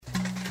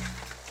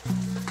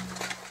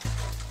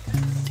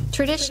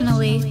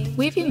Traditionally,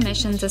 we view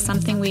missions as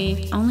something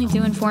we only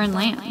do in foreign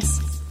lands.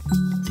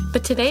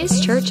 But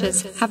today's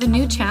churches have a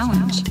new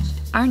challenge.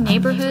 Our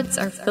neighborhoods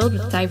are filled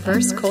with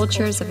diverse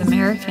cultures of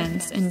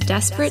Americans in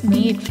desperate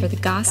need for the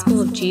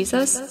gospel of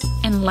Jesus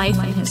and life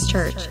in His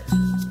church.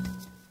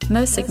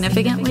 Most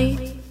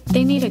significantly,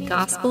 they need a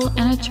gospel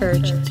and a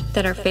church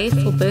that are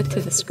faithful both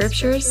to the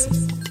scriptures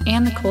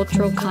and the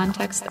cultural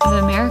context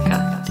of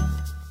America.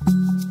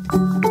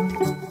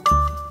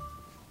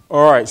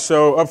 All right,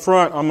 so up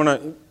front, I'm going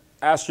to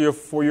ask you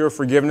for your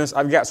forgiveness.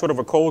 I've got sort of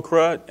a cold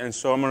crud, and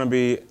so I'm going to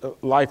be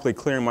likely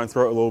clearing my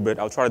throat a little bit.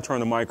 I'll try to turn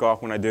the mic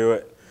off when I do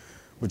it.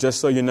 But just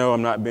so you know,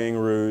 I'm not being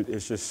rude.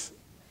 It's just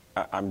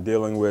I'm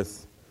dealing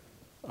with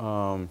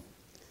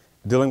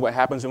what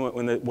happens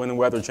when the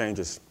weather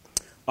changes.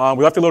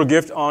 We left a little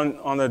gift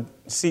on the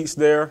seats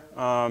there.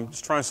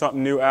 Just trying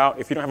something new out.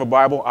 If you don't have a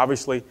Bible,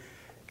 obviously,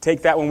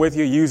 take that one with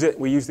you. Use it.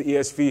 We use the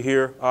ESV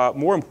here.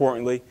 More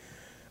importantly,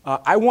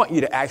 I want you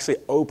to actually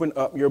open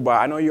up your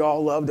Bible. I know you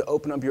all love to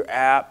open up your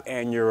app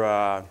and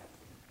your.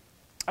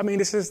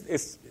 This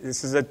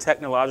is a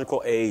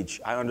technological age.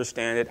 I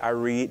understand it. I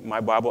read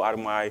my Bible out of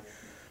my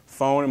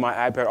phone and my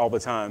iPad all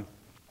the time.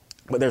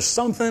 But there's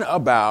something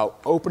about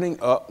opening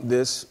up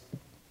these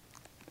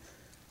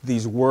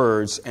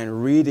words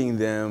and reading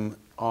them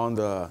on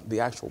the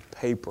actual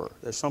paper.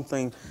 There's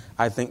something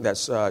I think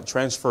that's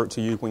transferred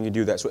to you when you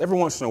do that. So every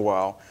once in a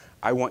while,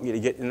 I want you to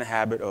get in the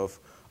habit of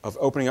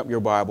opening up your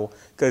Bible,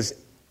 because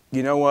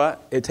you know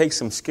what? It takes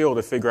some skill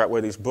to figure out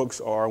where these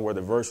books are, where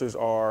the verses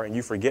are, and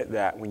you forget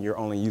that when you're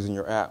only using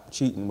your app,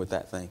 cheating with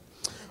that thing.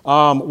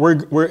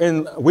 We're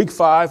in week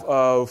 5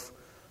 of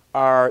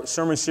our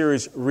sermon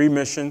series,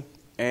 Remission,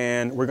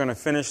 and we're going to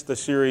finish the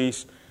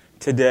series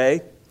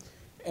today,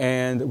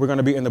 and we're going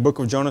to be in the book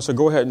of Jonah, so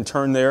go ahead and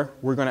turn there.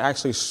 We're going to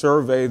actually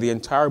survey the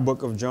entire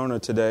book of Jonah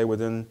today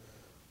within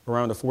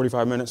around the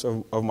 45 minutes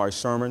of my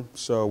sermon.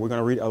 So we're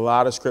going to read a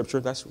lot of Scripture.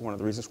 That's one of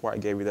the reasons why I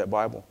gave you that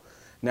Bible.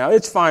 Now,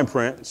 it's fine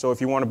print, so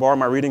if you want to borrow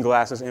my reading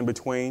glasses in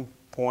between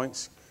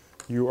points,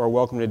 you are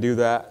welcome to do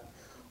that.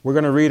 We're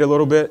going to read a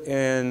little bit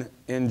in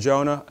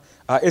Jonah.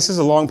 This is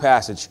a long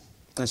passage,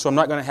 and so I'm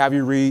not going to have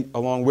you read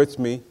along with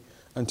me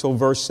until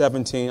verse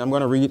 17. I'm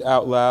going to read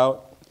out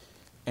loud,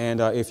 and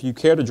if you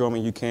care to join me,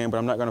 you can, but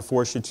I'm not going to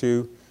force you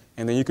to.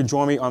 And then you can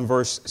join me on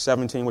verse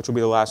 17, which will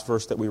be the last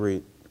verse that we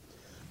read.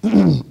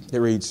 It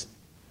reads,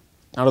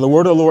 "Now the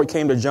word of the Lord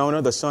came to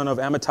Jonah, the son of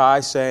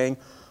Amittai, saying,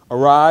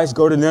 Arise,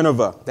 go to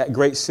Nineveh, that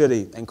great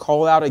city, and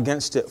call out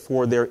against it,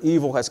 for their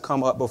evil has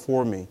come up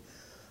before me.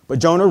 But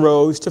Jonah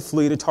rose to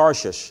flee to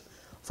Tarshish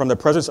from the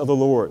presence of the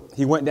Lord.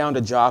 He went down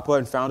to Joppa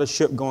and found a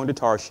ship going to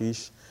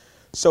Tarshish.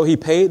 So he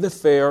paid the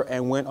fare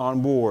and went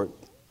on board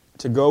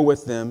to go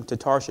with them to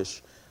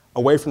Tarshish,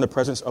 away from the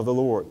presence of the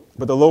Lord.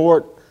 But the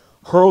Lord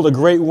hurled a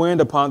great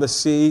wind upon the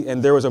sea,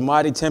 and there was a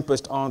mighty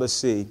tempest on the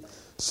sea,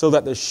 so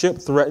that the ship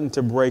threatened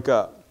to break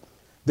up.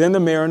 Then the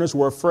mariners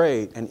were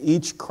afraid, and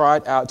each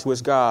cried out to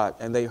his God,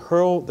 and they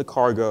hurled the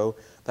cargo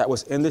that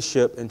was in the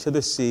ship into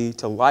the sea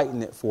to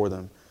lighten it for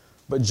them.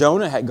 But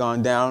Jonah had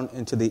gone down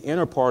into the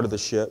inner part of the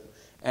ship,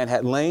 and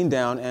had lain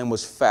down and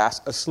was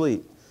fast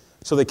asleep.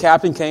 So the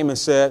captain came and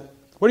said,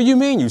 What do you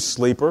mean, you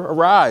sleeper?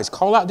 Arise,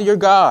 call out to your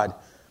God.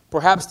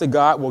 Perhaps the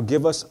God will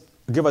give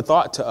a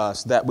thought to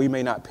us, that we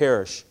may not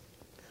perish."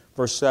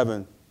 Verse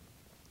 7,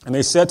 "And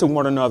they said to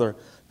one another,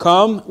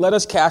 Come, let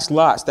us cast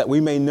lots, that we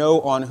may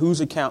know on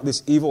whose account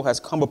this evil has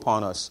come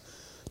upon us.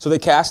 So they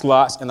cast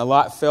lots, and the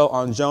lot fell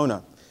on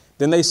Jonah.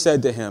 Then they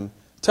said to him,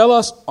 Tell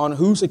us on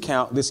whose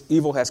account this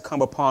evil has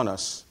come upon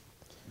us.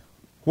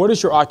 What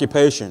is your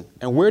occupation,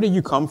 and where do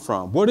you come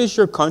from? What is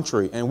your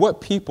country, and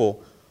what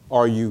people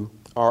are you?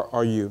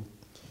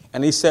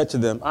 And he said to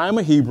them, I am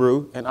a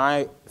Hebrew, and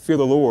I fear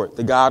the Lord,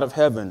 the God of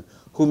heaven,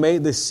 who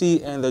made the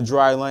sea and the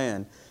dry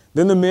land.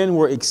 Then the men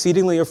were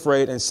exceedingly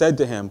afraid and said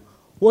to him,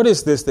 What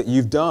is this that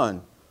you've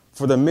done?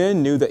 For the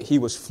men knew that he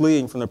was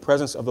fleeing from the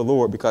presence of the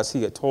Lord, because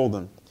he had told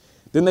them.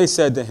 Then they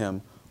said to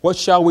him, What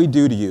shall we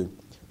do to you,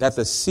 that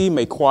the sea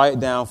may quiet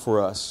down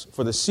for us?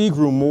 For the sea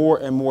grew more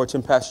and more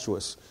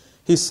tempestuous.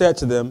 He said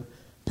to them,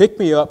 Pick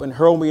me up and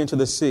hurl me into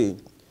the sea.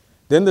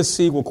 Then the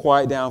sea will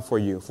quiet down for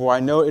you, for I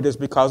know it is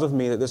because of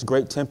me that this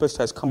great tempest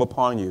has come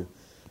upon you.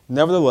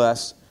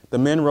 Nevertheless, the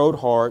men rowed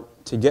hard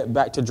to get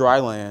back to dry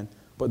land,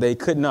 but they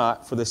could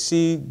not, for the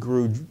sea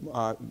grew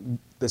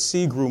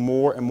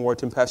more and more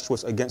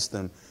tempestuous against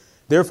them.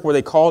 Therefore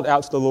they called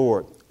out to the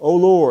Lord, O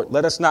Lord,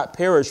 let us not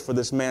perish for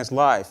this man's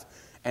life,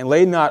 and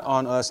lay not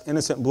on us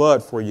innocent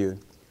blood for you.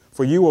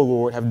 For you, O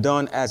Lord, have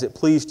done as it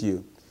pleased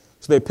you.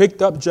 So they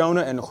picked up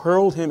Jonah and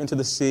hurled him into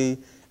the sea,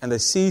 and the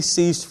sea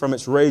ceased from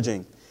its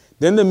raging.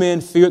 Then the men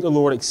feared the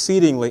Lord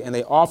exceedingly, and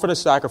they offered a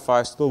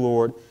sacrifice to the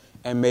Lord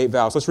and made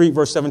vows. Let's read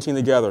verse 17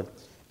 together.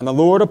 And the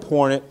Lord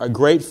appointed a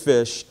great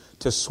fish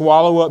to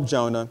swallow up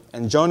Jonah,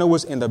 and Jonah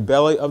was in the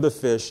belly of the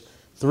fish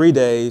 3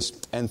 days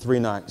and 3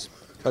 nights.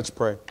 Let's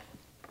pray.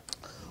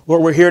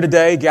 Lord, we're here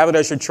today, gathered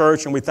as your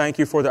church, and we thank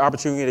you for the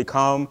opportunity to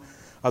come.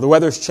 The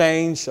weather's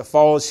changed.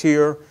 Fall is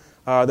here.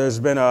 There's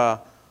been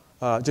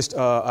just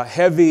a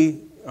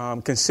heavy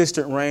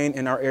consistent rain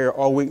in our area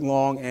all week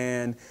long.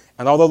 And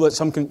although that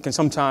some can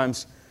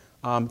sometimes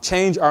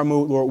change our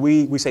mood, Lord,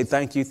 we say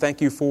thank you.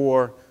 Thank you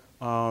for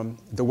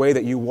the way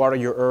that you water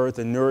your earth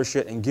and nourish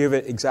it and give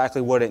it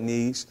exactly what it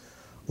needs.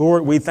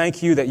 Lord, we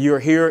thank you that you're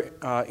here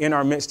in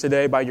our midst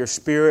today by your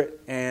Spirit.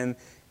 And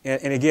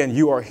again,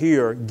 you are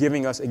here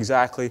giving us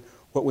exactly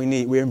what we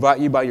need. We invite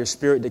you by your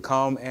Spirit to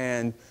come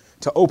and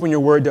to open your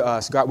word to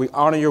us. God, we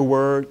honor your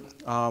word.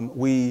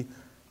 We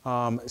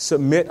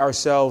submit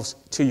ourselves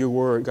to your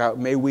word. God,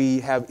 may we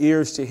have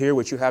ears to hear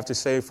what you have to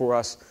say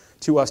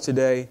to us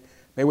today.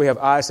 May we have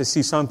eyes to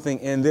see something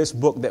in this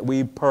book that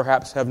we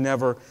perhaps have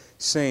never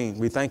seen.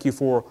 We thank you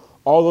for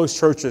all those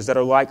churches that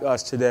are like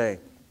us today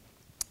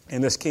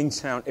in this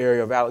Kingstown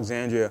area of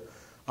Alexandria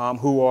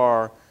who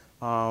are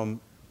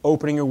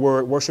opening your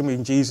word,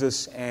 worshiping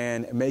Jesus,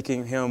 and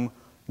making him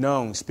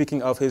known,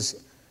 speaking of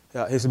his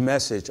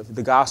message, of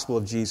the gospel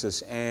of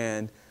Jesus,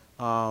 and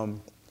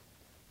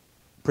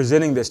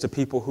presenting this to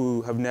people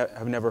who have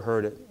never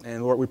heard it.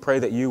 And Lord, we pray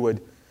that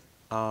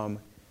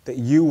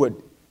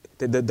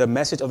the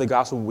message of the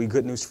gospel would be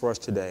good news for us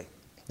today,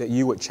 that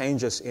you would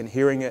change us in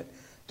hearing it,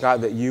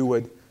 God, that you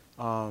would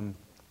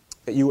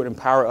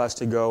empower us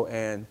to go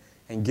and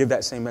give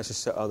that same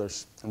message to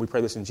others. And we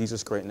pray this in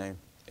Jesus' great name.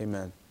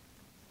 Amen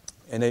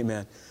and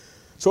amen.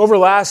 So over the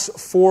last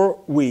 4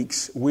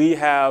 weeks, we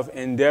have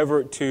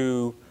endeavored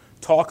to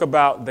talk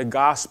about the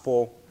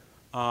gospel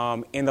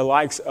in the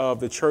likes of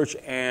the church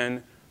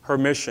and her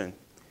mission.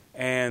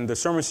 And the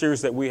sermon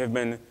series that we have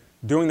been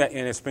doing that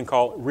in has been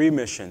called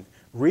Remission,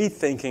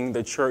 Rethinking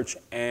the Church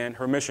and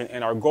Her Mission.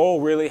 And our goal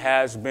really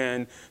has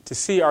been to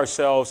see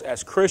ourselves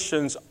as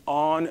Christians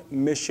on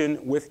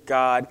mission with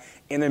God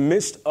in the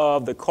midst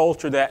of the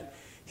culture that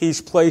He's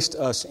placed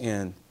us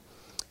in.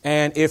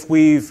 And if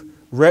we've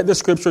read the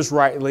Scriptures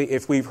rightly,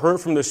 if we've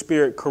heard from the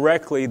Spirit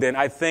correctly, then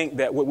I think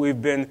that what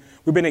we've been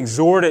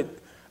exhorted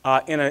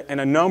in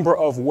a number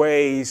of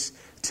ways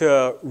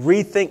to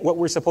rethink what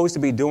we're supposed to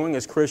be doing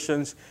as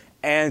Christians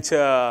and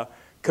to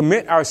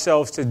commit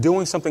ourselves to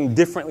doing something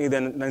differently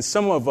than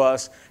some of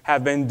us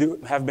have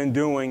been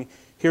doing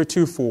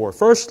heretofore.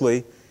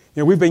 Firstly,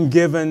 we've been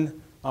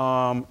given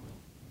a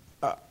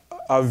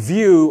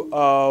view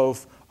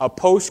of a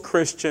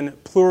post-Christian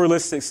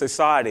pluralistic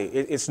society.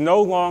 It's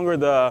no longer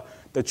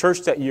the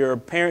church that your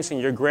parents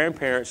and your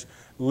grandparents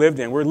lived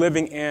in. We're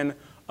living in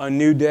a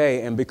new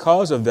day, and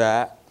because of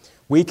that,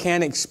 we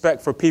can't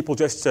expect for people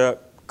just to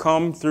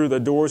come through the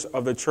doors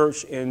of the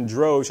church in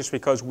droves just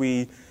because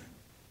we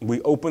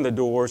open the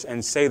doors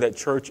and say that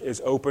church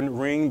is open,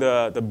 ring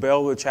the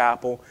bell of the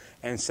chapel,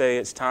 and say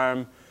it's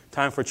time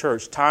for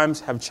church.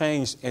 Times have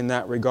changed in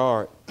that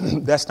regard.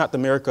 That's not the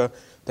America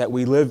that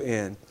we live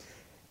in.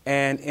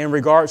 And in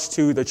regards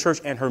to the church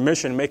and her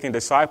mission, making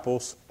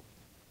disciples,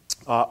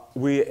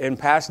 we in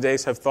past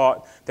days have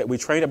thought that we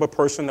trained up a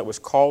person that was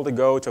called to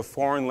go to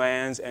foreign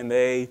lands, and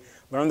they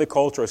learned the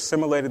culture,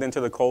 assimilated into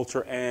the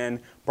culture, and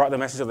brought the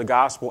message of the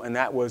gospel, and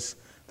that was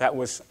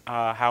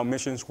how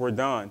missions were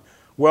done.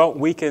 Well,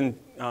 we can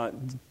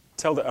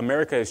tell that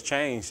America has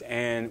changed,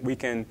 and we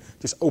can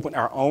just open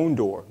our own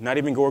door, not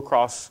even go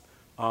across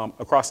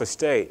the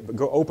state, but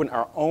go open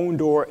our own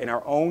door in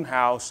our own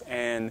house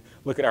and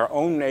look at our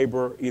own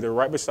neighbor, either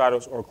right beside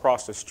us or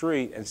across the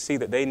street, and see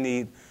that they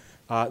need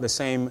the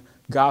same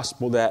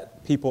gospel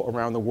that people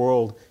around the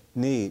world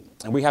need.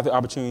 And we have the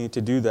opportunity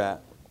to do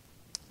that.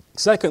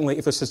 Secondly,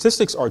 if the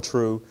statistics are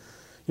true,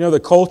 the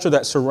culture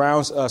that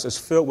surrounds us is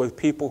filled with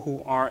people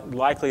who aren't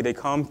likely to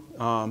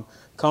come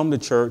to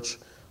church,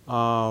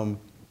 come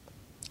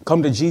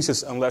to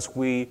Jesus unless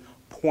we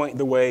point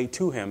the way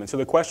to Him. And so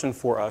the question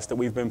for us that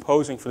we've been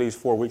posing for these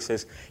 4 weeks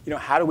is,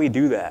 how do we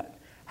do that?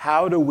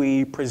 How do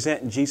we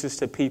present Jesus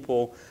to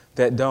people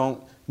that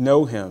don't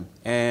know Him?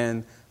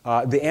 And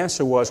the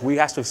answer was we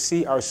have to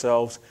see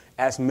ourselves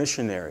as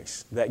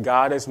missionaries, that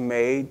God has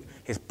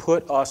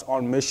put us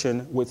on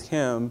mission with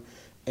Him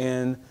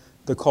in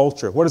the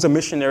culture. What does a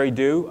missionary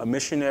do? A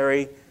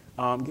missionary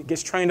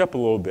gets trained up a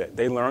little bit.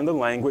 They learn the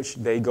language.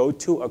 They go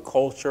to a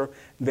culture.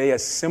 They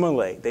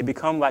assimilate. They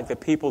become like the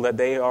people that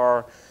they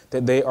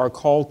are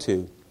called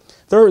to.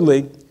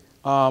 Thirdly,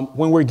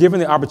 when we're given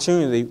the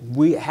opportunity,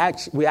 we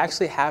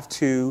actually have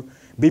to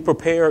be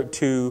prepared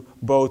to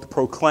both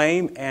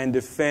proclaim and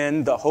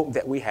defend the hope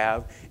that we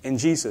have in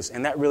Jesus.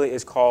 And that really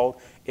is called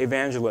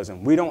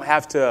evangelism. We don't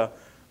have to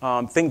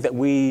think that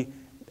we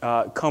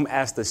come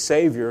as the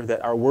Savior,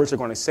 that our words are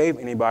going to save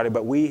anybody,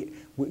 but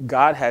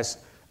God has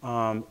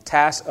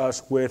tasked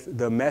us with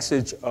the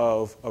message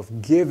of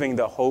giving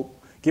the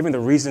hope, giving the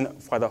reason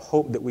for the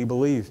hope that we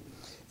believe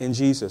in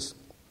Jesus.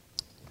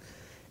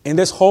 In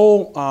this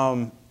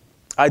whole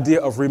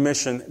idea of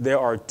remission, there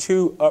are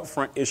two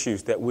upfront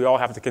issues that we all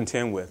have to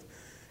contend with.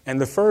 And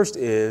the first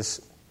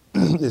is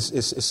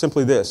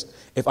simply this.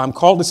 If I'm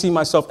called to see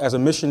myself as a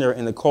missionary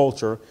in the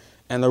culture,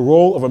 and the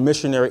role of a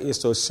missionary is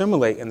to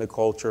assimilate in the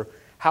culture,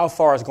 how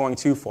far is going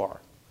too far?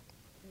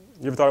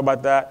 You ever thought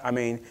about that? I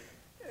mean,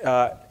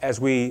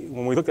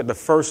 when we looked at the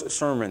first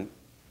sermon,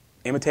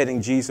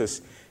 imitating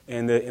Jesus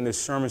in the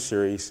sermon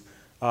series,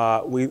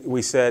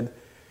 we said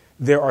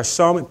there are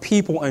some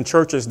people in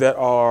churches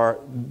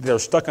they're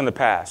stuck in the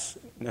past.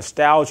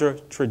 Nostalgia,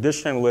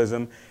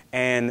 traditionalism,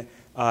 and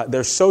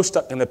they're so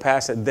stuck in the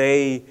past that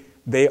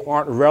they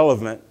aren't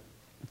relevant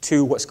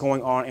to what's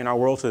going on in our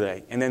world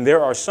today. And then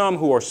there are some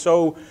who are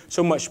so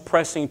much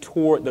pressing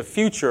toward the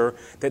future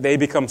that they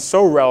become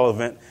so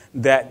relevant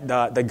that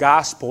the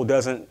gospel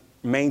doesn't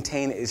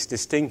maintain its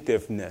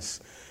distinctiveness.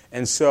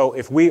 And so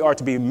if we are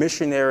to be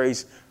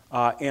missionaries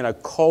in a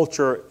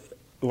culture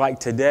like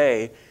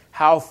today,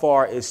 how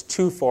far is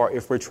too far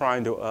if we're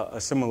trying to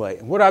assimilate?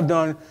 And what I've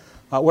done,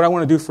 what I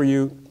want to do for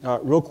you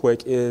real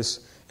quick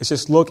is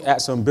just look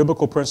at some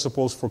biblical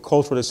principles for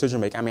cultural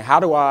decision making. I mean, how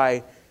do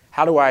I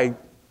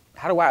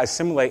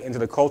assimilate into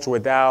the culture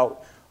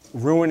without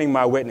ruining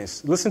my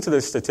witness? Listen to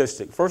this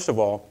statistic. First of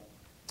all,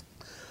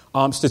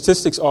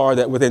 statistics are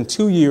that within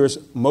 2 years,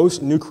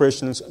 most new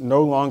Christians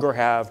no longer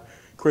have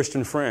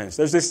Christian friends.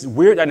 There's this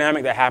weird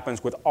dynamic that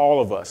happens with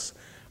all of us.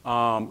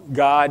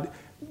 God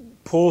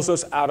pulls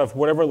us out of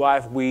whatever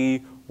life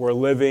we were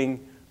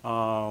living,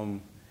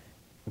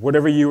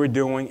 whatever you were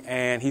doing,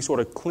 and He sort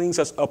of cleans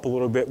us up a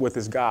little bit with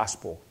His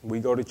gospel.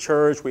 We go to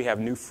church, we have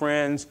new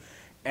friends,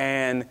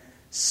 and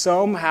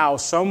somehow,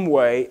 some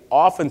way,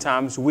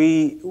 oftentimes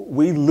we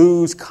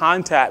lose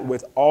contact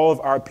with all of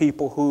our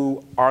people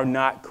who are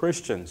not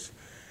Christians,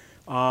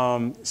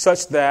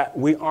 such that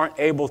we aren't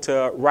able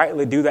to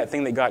rightly do that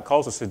thing that God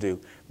calls us to do,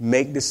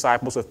 make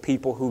disciples of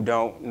people who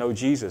don't know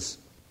Jesus.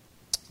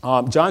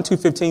 John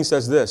 2:15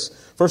 says this,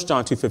 1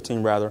 John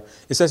 2:15 rather,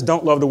 it says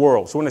don't love the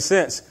world. So in a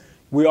sense,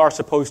 we are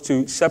supposed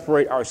to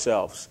separate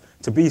ourselves,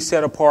 to be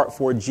set apart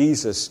for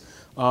Jesus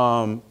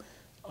and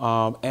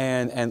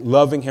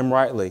loving Him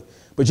rightly.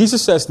 But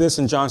Jesus says this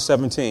in John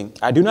 17,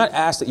 I do not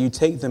ask that you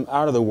take them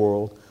out of the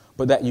world,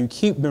 but that you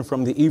keep them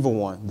from the evil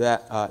one,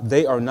 that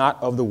they are not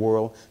of the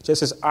world,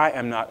 just as I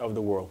am not of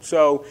the world.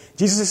 So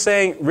Jesus is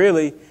saying,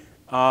 really,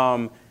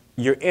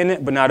 you're in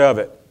it, but not of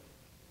it.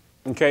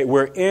 Okay,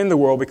 we're in the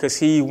world because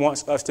He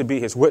wants us to be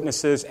His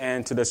witnesses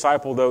and to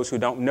disciple those who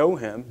don't know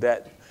Him,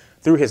 that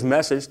through His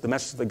message, the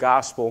message of the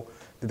gospel,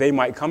 that they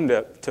might come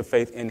to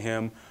faith in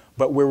Him,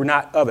 but we're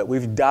not of it.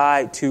 We've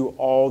died to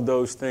all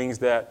those things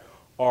that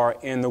are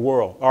in the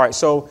world. All right,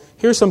 so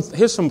here's some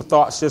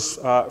thoughts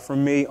just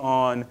from me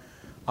on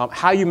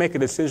how you make a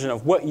decision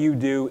of what you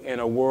do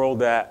in a world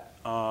that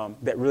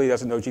really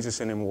doesn't know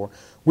Jesus anymore.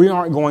 We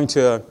aren't going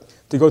to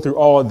go through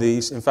all of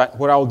these. In fact,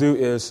 what I'll do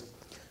is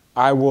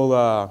I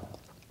will,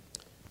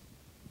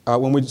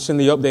 when we send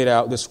the update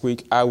out this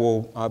week, I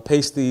will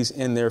paste these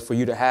in there for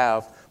you to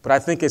have. But I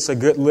think it's a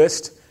good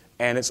list,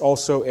 and it's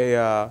also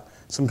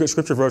some good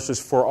scripture verses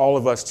for all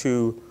of us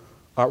to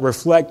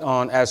reflect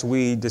on as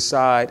we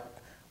decide,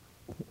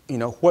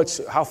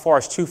 how far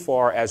is too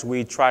far as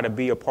we try to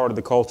be a part of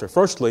the culture.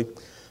 Firstly,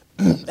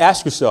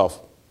 ask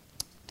yourself,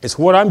 is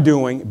what I'm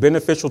doing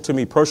beneficial to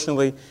me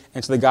personally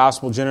and to the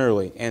gospel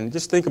generally? And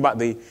just think about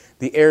the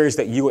areas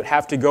that you would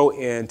have to go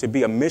in to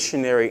be a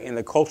missionary in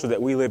the culture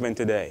that we live in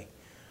today.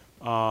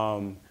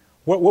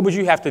 What would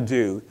you have to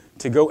do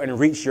to go and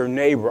reach your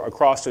neighbor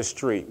across the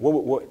street?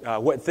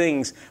 What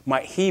things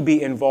might he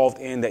be involved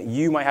in that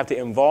you might have to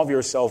involve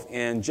yourself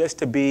in just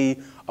to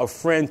be a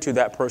friend to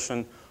that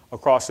person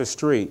across the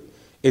street?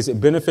 Is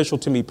it beneficial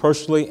to me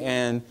personally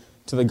and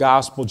to the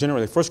gospel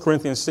generally? 1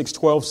 Corinthians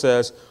 6:12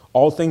 says,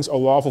 all things are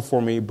lawful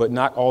for me, but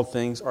not all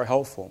things are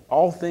helpful.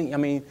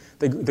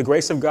 The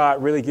grace of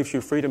God really gives you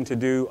freedom to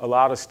do a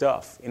lot of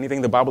stuff.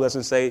 Anything the Bible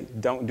doesn't say,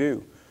 don't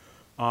do.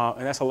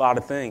 And that's a lot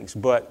of things.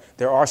 But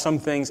there are some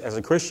things as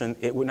a Christian,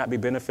 it would not be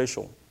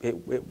beneficial. It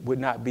would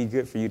not be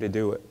good for you to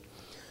do it.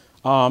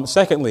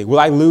 Secondly, will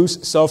I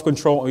lose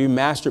self-control or be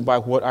mastered by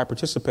what I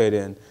participate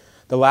in?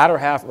 The latter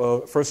half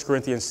of 1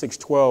 Corinthians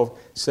 6:12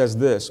 says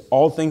this,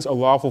 all things are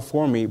lawful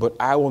for me, but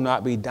I will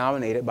not be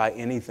dominated by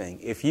anything.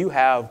 If you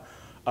have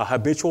a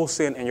habitual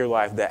sin in your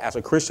life that as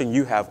a Christian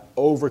you have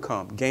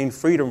overcome, gained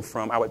freedom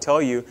from, I would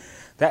tell you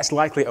that's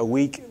likely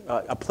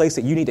a place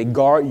that you need to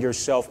guard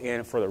yourself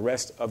in for the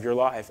rest of your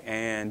life.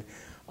 And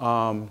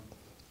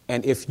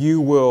if you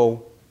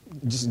will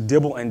just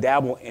dibble and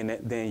dabble in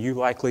it, then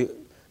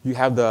you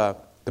have the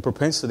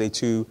propensity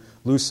to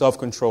lose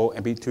self-control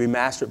and to be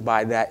mastered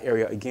by that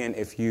area again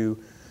if you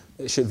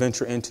should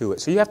venture into it.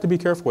 So you have to be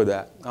careful with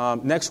that.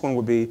 Next one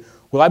would be,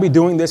 will I be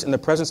doing this in the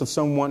presence of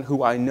someone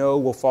who I know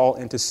will fall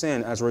into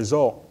sin as a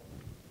result?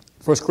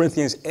 1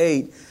 Corinthians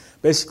 8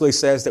 basically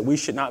says that we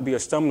should not be a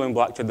stumbling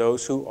block to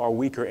those who are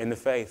weaker in the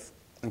faith.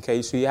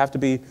 Okay, so you have to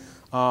be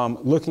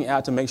looking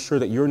out to make sure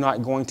that you're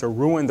not going to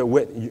ruin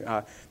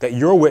that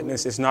your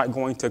witness is not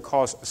going to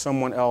cause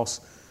someone else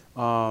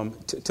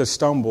to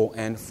stumble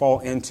and fall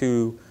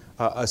into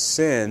a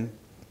sin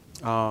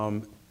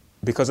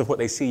because of what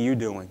they see you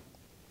doing.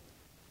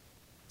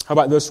 How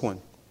about this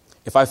one?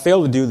 If I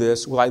fail to do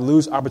this, will I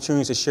lose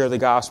opportunities to share the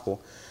gospel?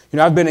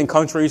 I've been in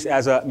countries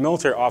as a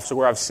military officer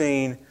where I've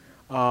seen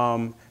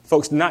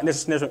folks, not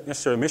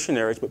necessarily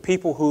missionaries, but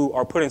people who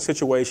are put in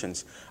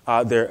situations.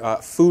 Their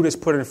food is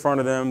put in front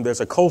of them. There's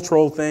a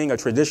cultural thing, a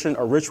tradition,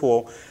 a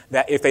ritual,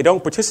 that if they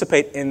don't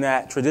participate in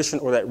that tradition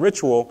or that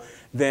ritual,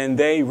 then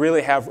they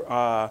really have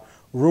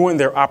ruined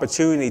their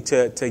opportunity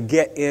to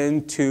get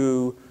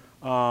into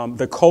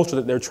the culture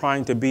that they're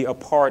trying to be a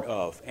part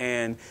of.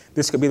 And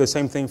this could be the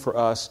same thing for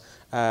us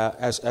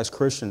as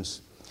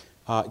Christians.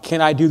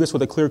 Can I do this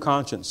with a clear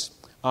conscience?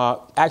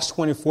 Acts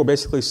 24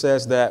 basically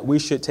says that we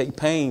should take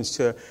pains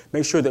to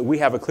make sure that we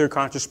have a clear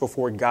conscience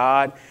before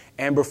God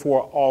and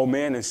before all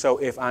men. And so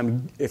if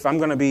I'm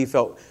going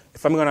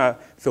to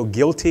feel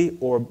guilty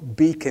or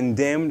be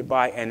condemned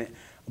by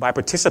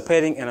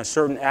participating in a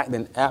certain act,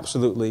 then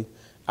absolutely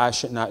I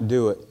should not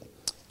do it.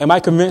 Am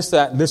I convinced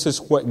that this is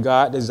what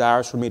God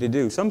desires for me to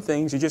do? Some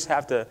things you just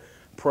have to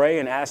pray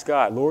and ask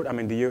God, Lord,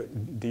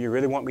 do you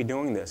really want me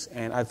doing this?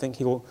 And I think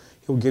He'll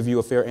give you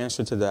a fair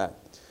answer to that.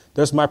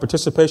 Does my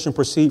participation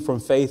proceed from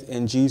faith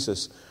in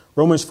Jesus?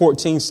 Romans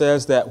 14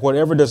 says that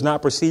whatever does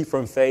not proceed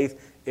from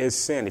faith is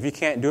sin. If you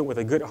can't do it with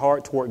a good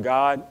heart toward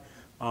God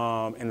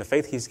and the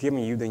faith He's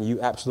given you, then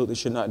you absolutely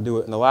should not do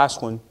it. And the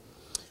last one,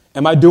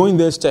 am I doing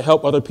this to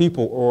help other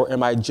people, or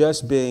am I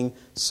just being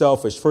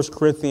selfish? 1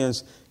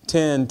 Corinthians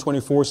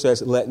 10:24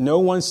 says, let no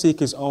one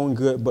seek his own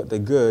good, but the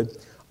good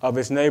of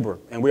his neighbor.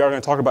 And we are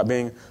going to talk about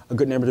being a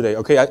good neighbor today.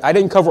 Okay, I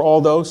didn't cover all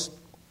those,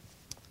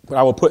 but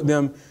I will put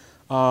them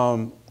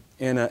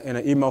in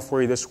an email for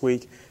you this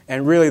week.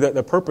 And really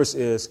the purpose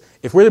is,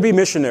 if we're to be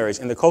missionaries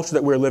in the culture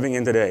that we're living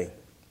in today,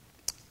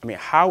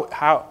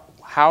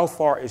 how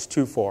far is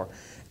too far?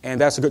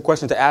 And that's a good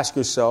question to ask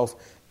yourself.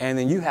 And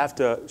then you have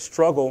to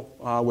struggle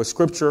with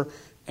Scripture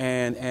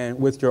and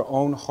with your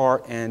own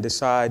heart and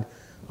decide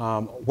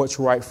what's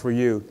right for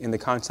you in the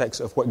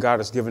context of what God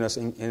has given us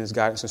in His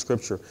guidance in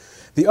Scripture.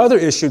 The other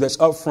issue that's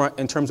up front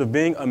in terms of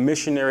being a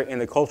missionary in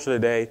the culture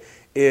today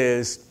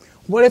is,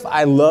 what if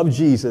I love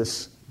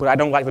Jesus, but I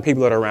don't like the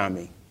people that are around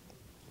me?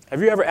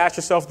 Have you ever asked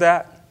yourself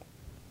that?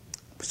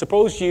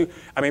 Perhaps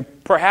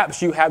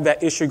you have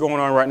that issue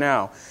going on right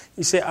now.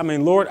 You say,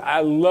 Lord,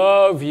 I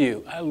love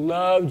you. I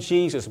love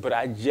Jesus, but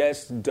I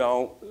just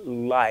don't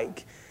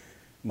like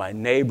my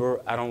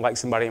neighbor. I don't like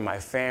somebody in my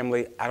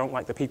family. I don't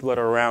like the people that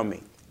are around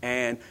me.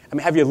 And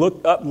have you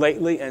looked up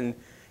lately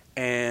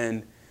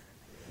and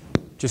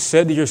just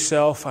said to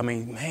yourself,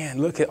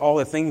 look at all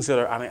the things that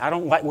are, I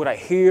don't like what I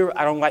hear.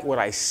 I don't like what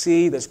I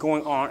see that's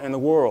going on in the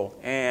world.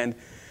 And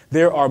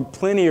there are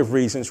plenty of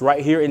reasons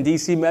right here in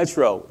D.C.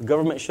 Metro, the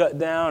government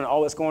shutdown and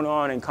all that's going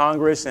on in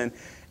Congress and,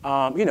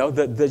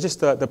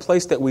 the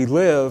place that we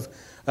live.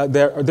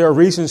 There are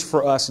reasons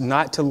for us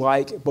not to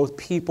like both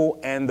people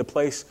and the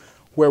place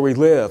where we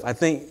live. I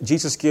think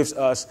Jesus gives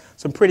us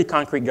some pretty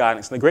concrete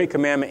guidance. In the Great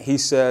Commandment, He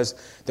says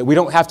that we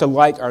don't have to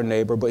like our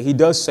neighbor, but He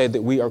does say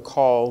that we are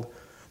called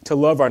to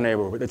love our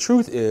neighbor. But the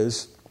truth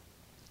is,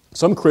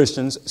 some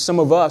Christians, some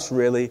of us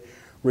really,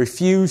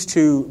 refuse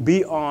to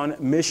be on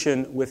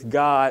mission with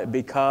God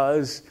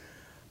because,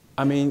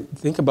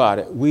 think about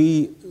it.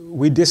 We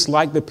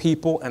dislike the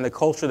people and the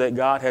culture that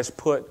God has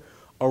put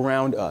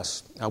around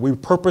us. We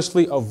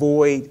purposely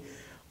avoid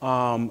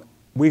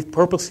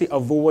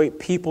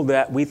people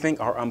that we think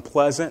are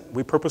unpleasant.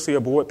 We purposely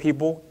avoid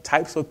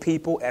types of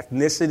people,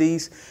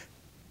 ethnicities,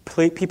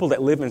 people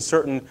that live in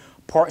certain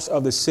parts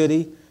of the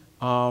city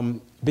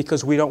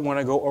because we don't want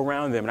to go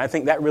around them. And I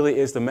think that really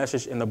is the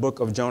message in the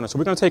book of Jonah. So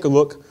we're going to take a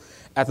look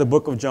at the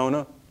book of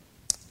Jonah.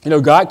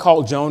 God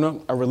called Jonah,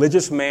 a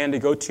religious man, to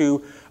go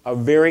to a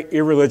very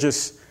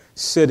irreligious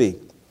city.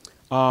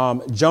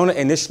 Jonah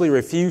initially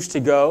refused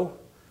to go.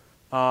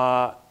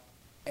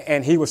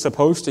 And he was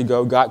supposed to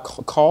go. God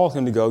called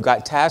him to go.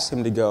 God tasked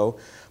him to go.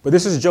 But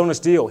this is Jonah's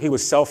deal. He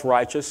was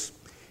self-righteous.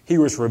 He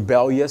was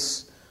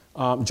rebellious.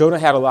 Jonah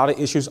had a lot of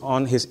issues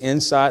on his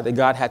inside that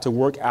God had to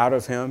work out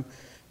of him.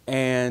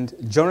 And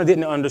Jonah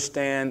didn't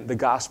understand the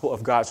gospel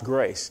of God's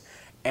grace.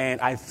 And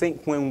I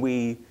think when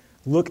we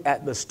look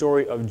at the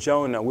story of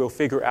Jonah, we'll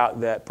figure out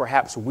that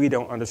perhaps we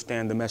don't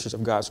understand the message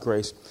of God's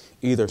grace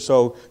either.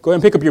 So go ahead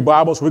and pick up your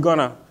Bibles. We're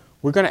gonna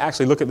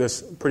actually look at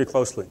this pretty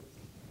closely.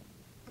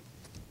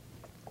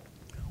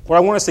 What I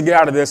want us to get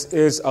out of this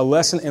is a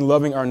lesson in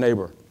loving our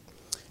neighbor.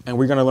 And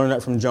we're going to learn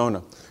that from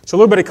Jonah. So a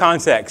little bit of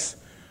context.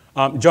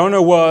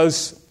 Jonah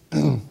was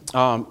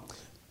a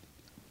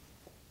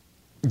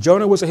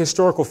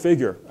historical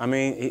figure.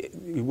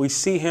 We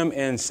see him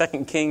in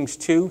 2 Kings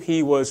 2.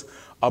 He was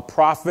a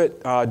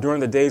prophet during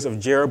the days of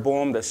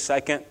Jeroboam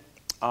II.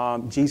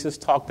 Jesus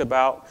talked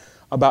about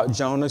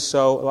Jonah.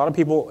 So a lot of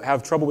people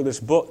have trouble with this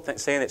book,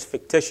 saying it's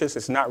fictitious,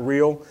 it's not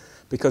real,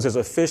 because there's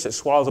a fish that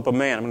swallows up a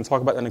man. I'm going to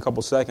talk about that in a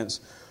couple seconds.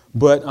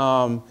 But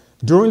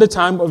during the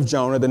time of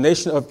Jonah, the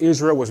nation of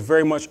Israel was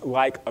very much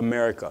like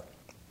America.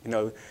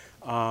 It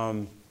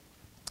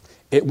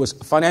was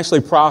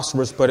financially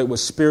prosperous, but it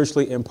was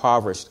spiritually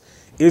impoverished.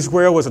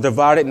 Israel was a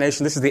divided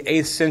nation. This is the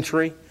 8th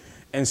century.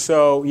 And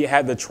so you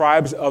had the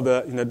tribes of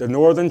the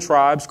northern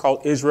tribes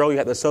called Israel. You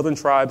had the southern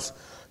tribes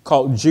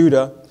called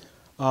Judah.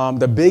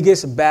 The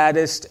biggest,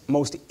 baddest,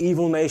 most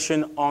evil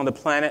nation on the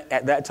planet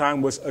at that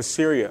time was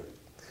Assyria.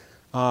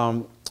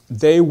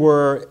 They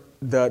were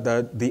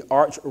the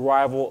arch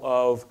rival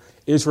of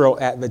Israel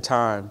at the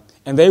time,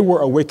 and they were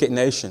a wicked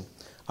nation.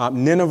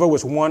 Nineveh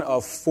was one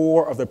of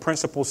 4 of the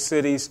principal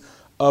cities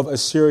of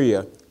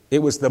Assyria. It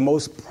was the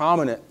most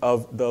prominent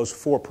of those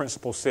 4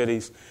 principal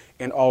cities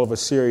in all of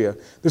Assyria.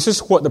 This is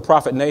what the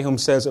prophet Nahum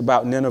says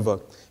about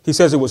Nineveh. He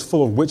says it was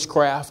full of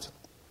witchcraft,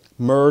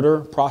 murder,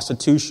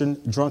 prostitution,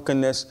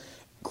 drunkenness,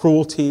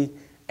 cruelty,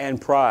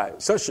 and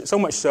pride. So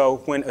much so,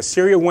 when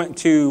Assyria went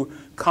to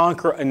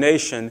conquer a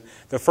nation,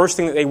 the first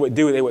thing that they would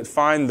do, they would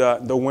find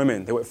the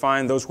women. They would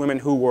find those women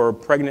who were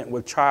pregnant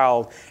with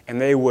child,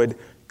 and they would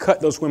cut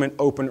those women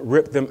open,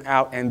 rip them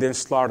out, and then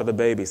slaughter the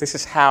babies. This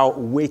is how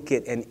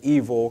wicked and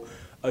evil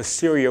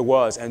Assyria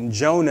was. And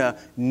Jonah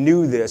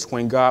knew this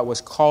when God was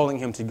calling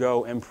him to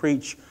go and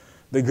preach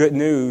the good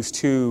news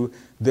to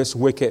this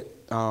wicked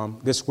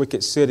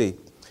city.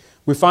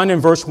 We find in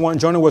verse 1,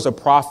 Jonah was a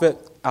prophet.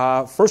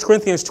 1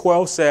 Corinthians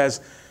 12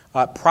 says,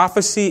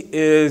 prophecy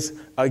is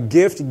a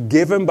gift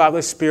given by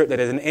the Spirit that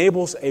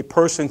enables a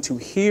person to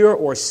hear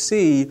or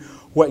see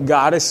what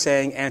God is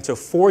saying and to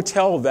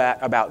foretell that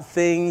about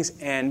things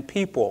and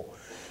people.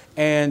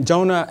 And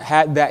Jonah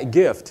had that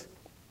gift.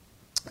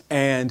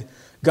 And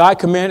God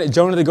commanded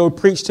Jonah to go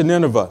preach to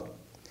Nineveh.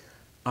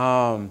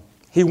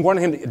 He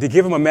wanted him to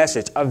give him a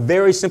message, a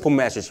very simple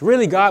message.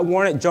 Really, God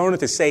wanted Jonah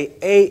to say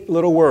 8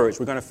 little words.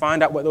 We're going to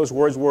find out what those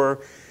words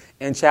were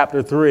in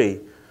chapter 3.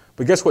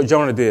 But guess what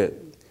Jonah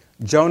did?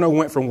 Jonah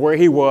went from where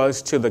he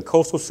was to the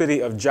coastal city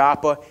of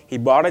Joppa. He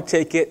bought a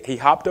ticket. He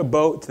hopped a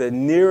boat to the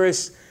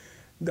nearest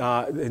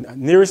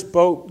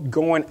boat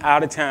going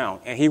out of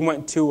town. And he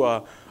went to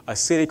a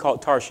city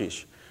called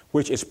Tarshish,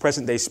 which is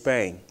present-day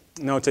Spain.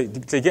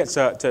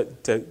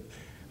 To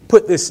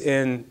put this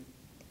in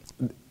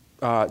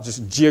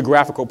just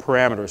geographical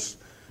parameters,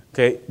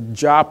 okay,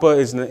 Joppa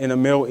is in the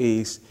Middle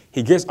East.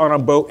 He gets on a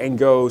boat and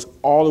goes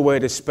all the way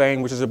to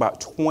Spain, which is about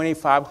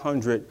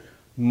 2,500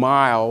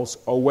 miles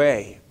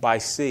away by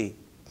sea.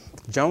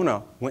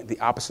 Jonah went the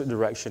opposite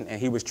direction, and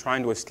he was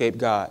trying to escape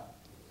God.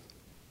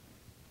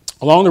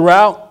 Along the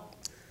route,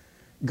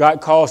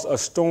 God caused a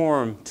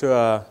storm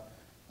to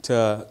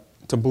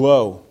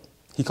blow.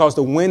 He caused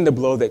the wind to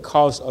blow that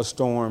caused a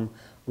storm,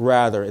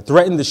 rather. It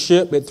threatened the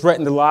ship. It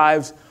threatened the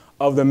lives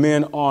of the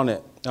men on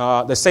it.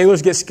 The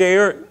sailors get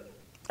scared,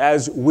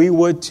 as we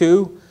would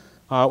too,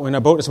 when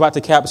a boat is about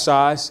to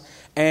capsize.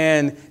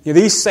 And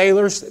these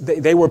sailors,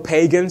 they were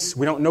pagans.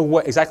 We don't know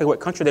exactly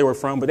what country they were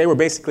from, but they were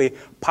basically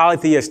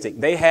polytheistic.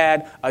 They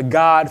had a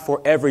god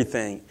for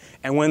everything.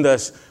 And when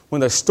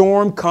the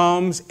storm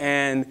comes,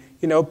 and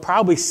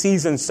probably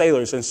seasoned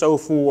sailors, and so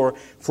for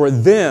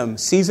them,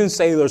 seasoned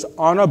sailors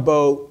on a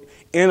boat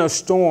in a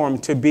storm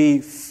to be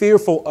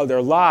fearful of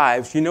their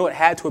lives, it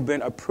had to have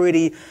been a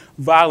pretty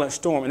violent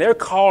storm. And they're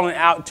calling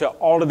out to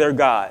all of their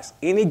gods.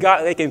 Any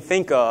god they can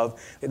think of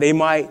that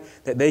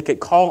they could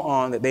call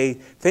on, that they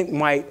think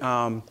might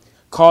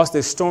cause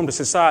this storm to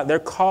subside, they're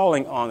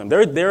calling on them.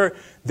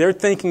 They're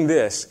thinking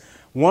this: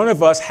 one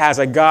of us has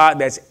a God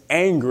that's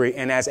angry,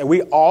 and as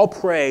we all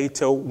pray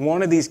to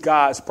one of these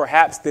gods,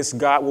 perhaps this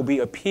God will be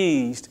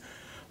appeased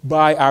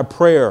by our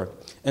prayer.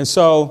 And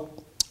so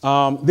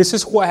this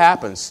is what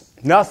happens.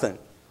 Nothing.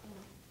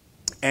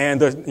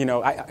 And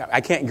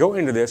I can't go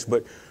into this,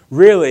 but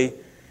really,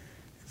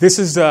 this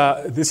is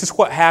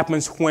what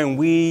happens when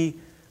we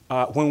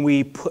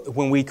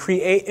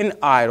create an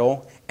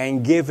idol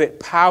and give it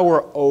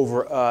power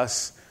over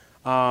us,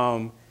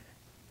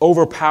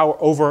 over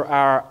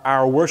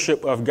our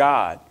worship of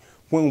God.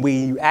 When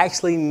we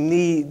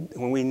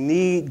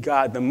need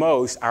God the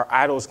most, our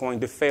idol is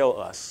going to fail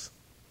us.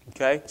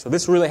 Okay, so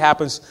this really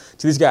happens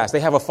to these guys.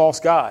 They have a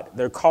false god.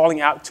 They're calling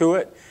out to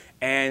it,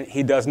 and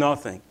he does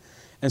nothing.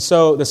 And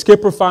so the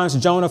skipper finds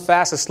Jonah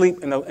fast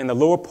asleep in the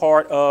lower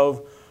part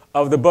of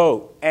the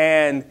boat.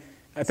 And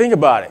think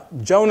about it.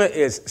 Jonah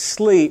is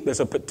asleep. There's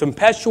a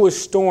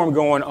tempestuous storm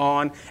going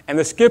on, and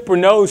the skipper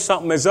knows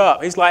something is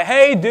up. He's like,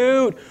 "Hey,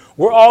 dude,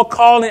 we're all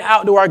calling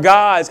out to our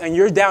gods, and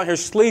you're down here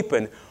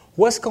sleeping.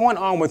 What's going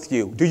on with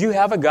you? Do you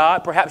have a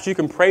God? Perhaps you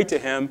can pray to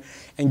him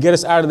and get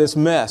us out of this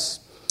mess."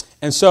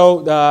 And so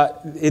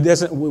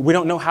we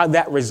don't know how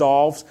that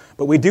resolves,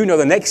 but we do know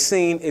the next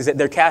scene is that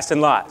they're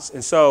casting lots.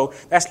 And so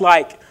that's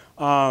like,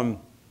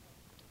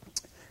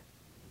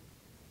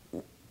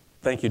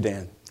 thank you,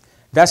 Dan.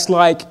 That's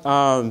like,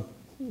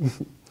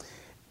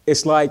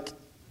 it's like,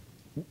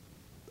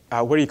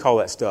 what do you call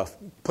that stuff?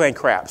 Playing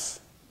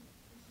craps.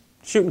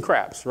 Shooting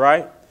craps,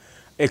 right?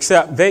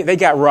 Except they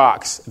got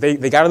rocks.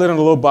 They got it in a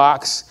little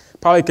box.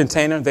 Probably a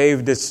container.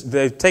 They've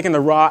taken the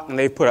rock and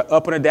they've put an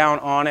up and a down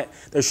on it.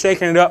 They're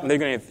shaking it up, and they're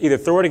going to either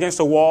throw it against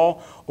a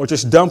wall or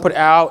just dump it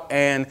out.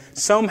 And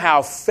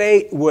somehow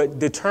fate would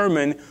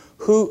determine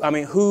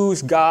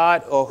who's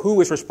God or who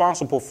is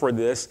responsible for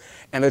this.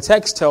 And the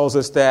text tells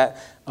us that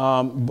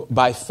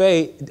by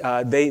fate,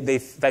 they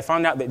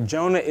found out that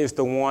Jonah is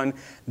the one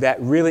that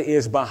really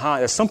is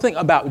behind. There's something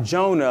about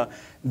Jonah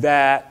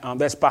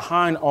that's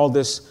behind all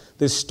this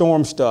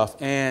storm stuff.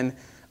 And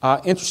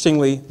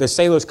interestingly, the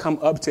sailors come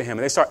up to him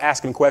and they start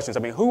asking questions.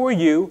 Who are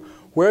you?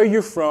 where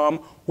you're from,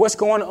 what's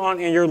going on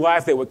in your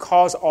life that would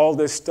cause all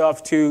this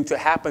stuff to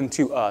happen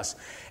to us.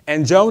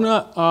 And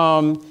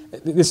Jonah,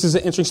 this is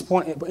an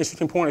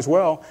interesting point as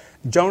well.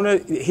 Jonah,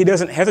 he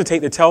doesn't hesitate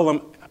to tell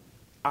them,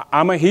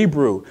 I'm a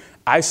Hebrew.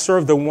 I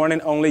serve the one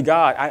and only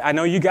God. I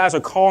know you guys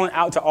are calling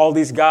out to all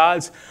these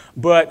gods,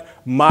 but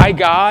my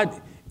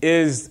God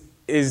is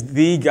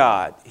the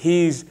God.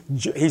 He's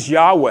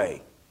Yahweh,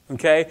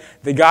 okay?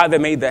 The God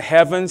that made the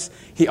heavens.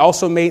 He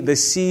also made the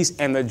seas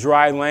and the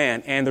dry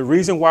land. And the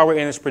reason why we're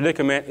in this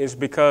predicament is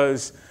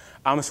because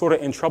I'm sort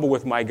of in trouble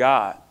with my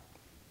God.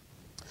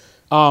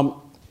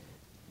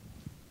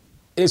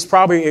 There's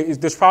probably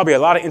a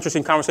lot of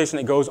interesting conversation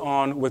that goes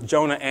on with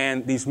Jonah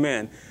and these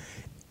men.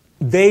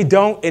 They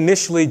don't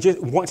initially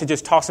just want to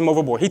just toss him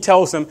overboard. He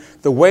tells them,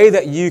 the way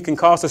that you can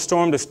cause the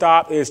storm to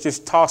stop is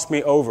just toss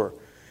me over.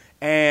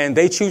 And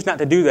they choose not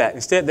to do that.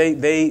 Instead,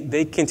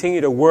 they continue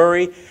to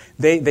worry.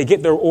 They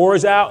get their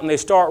oars out and they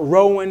start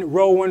rowing.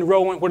 What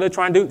are they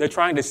trying to do? They're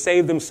trying to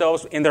save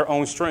themselves in their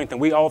own strength.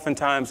 And we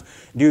oftentimes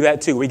do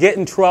that too. We get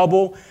in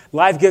trouble,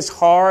 life gets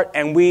hard,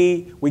 and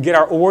we get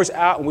our oars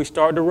out and we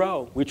start to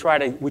row. We try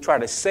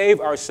to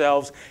save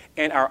ourselves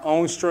in our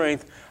own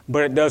strength,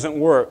 but it doesn't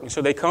work. And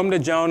so they come to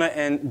Jonah,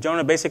 and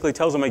Jonah basically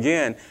tells them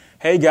again,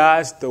 hey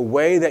guys, the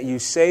way that you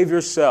save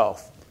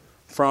yourself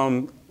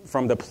from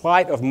the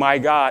plight of my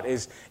God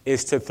is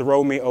to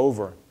throw me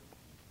over.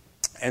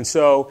 And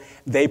so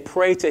they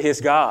pray to his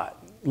God.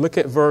 Look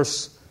at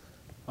verse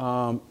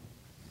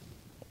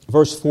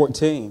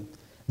 14.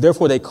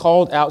 Therefore they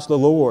called out to the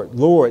Lord.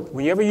 Lord,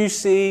 whenever you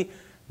see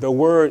the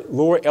word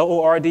Lord,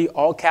 L-O-R-D,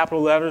 all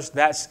capital letters,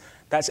 that's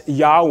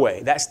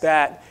Yahweh. That's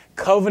that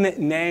covenant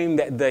name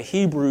that the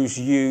Hebrews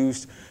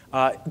used,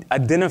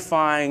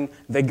 identifying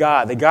the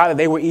God that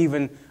they were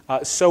even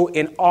so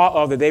in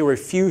awe of that they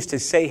refused to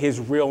say his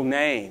real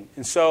name.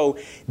 And so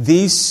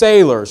these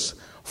sailors,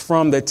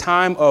 from the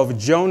time of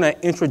Jonah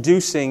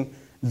introducing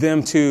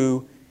them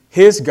to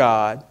his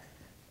God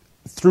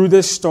through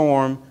this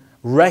storm,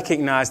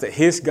 recognize that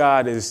his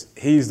God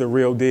he's the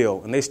real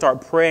deal. And they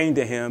start praying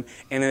to him,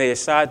 and then they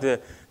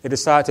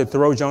decide to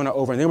throw Jonah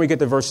over. And then we get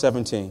to verse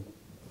 17.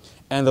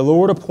 And the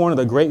Lord appointed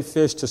a great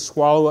fish to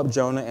swallow up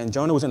Jonah, and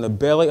Jonah was in the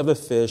belly of the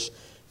fish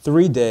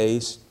 3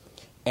 days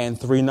and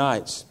 3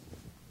 nights.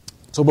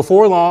 So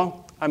before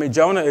long,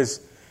 Jonah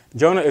is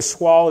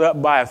swallowed up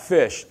by a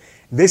fish.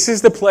 This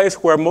is the place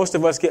where most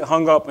of us get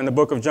hung up in the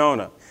book of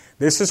Jonah.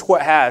 This is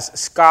what has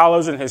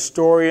scholars and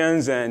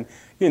historians and,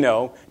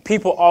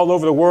 people all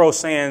over the world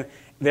saying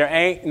there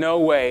ain't no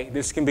way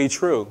this can be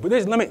true. But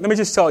let me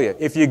just tell you,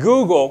 if you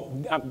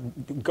Google,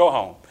 go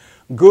home,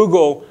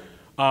 Google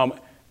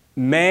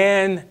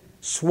man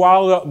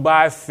swallowed up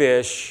by a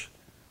fish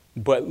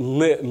but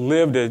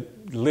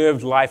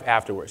lived life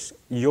afterwards,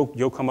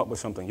 you'll come up with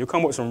something. You'll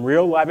come up with some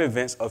real life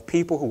events of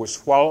people who were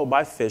swallowed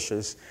by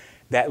fishes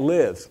that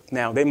lived.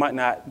 Now, they might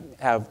not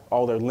have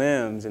all their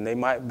limbs and they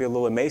might be a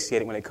little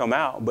emaciated when they come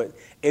out, but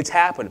it's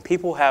happened.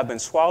 People have been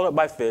swallowed up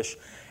by fish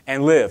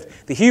and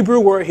lived. The Hebrew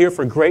word here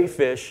for great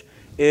fish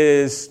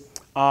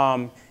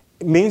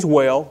means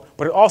whale,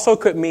 but it also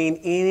could mean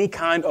any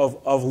kind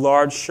of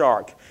large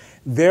shark.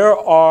 There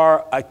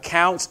are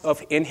accounts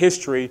in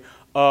history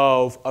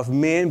of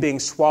men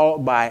being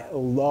swallowed by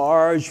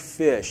large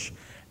fish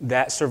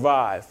that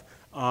survive.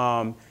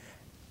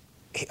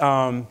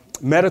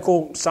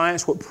 Medical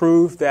science would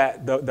prove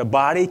that the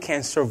body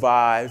can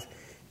survive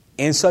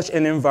in such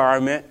an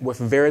environment with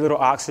very little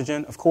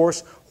oxygen. Of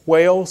course,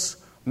 whales,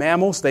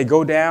 mammals, they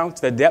go down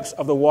to the depths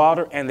of the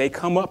water and they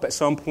come up at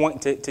some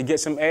point to get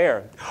some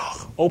air.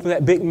 Open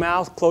that big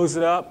mouth, close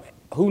it up.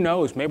 Who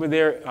knows? Maybe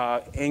they're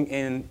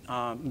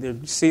they're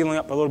sealing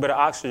up a little bit of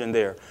oxygen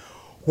there.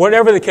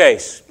 Whatever the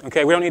case,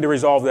 okay, we don't need to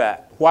resolve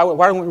that. Why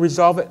don't we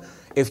resolve it?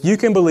 If you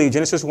can believe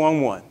Genesis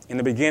 1:1, in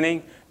the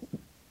beginning,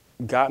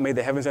 God made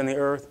the heavens and the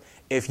earth.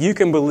 If you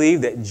can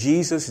believe that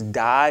Jesus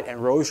died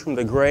and rose from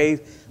the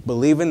grave,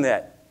 believing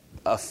that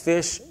a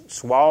fish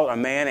swallowed a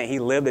man and he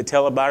lived to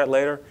tell about it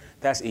later,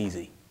 that's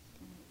easy.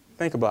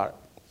 Think about it.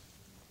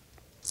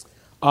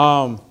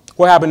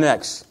 What happened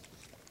next?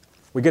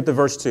 We get to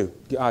verse 2,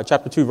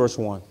 chapter 2, verse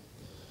 1.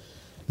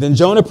 Then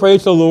Jonah prayed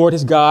to the Lord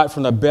his God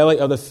from the belly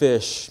of the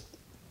fish.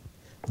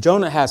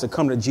 Jonah has a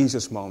come to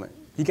Jesus moment.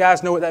 You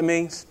guys know what that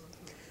means?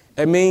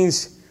 It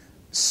means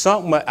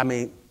something,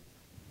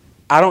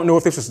 I don't know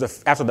if this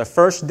was after the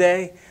first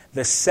day,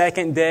 the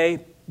second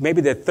day,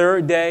 maybe the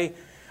third day.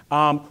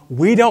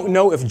 We don't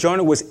know if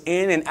Jonah was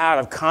in and out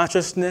of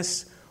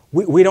consciousness.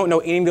 We don't know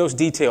any of those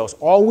details.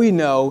 All we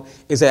know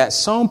is that at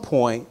some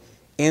point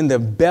in the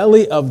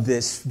belly of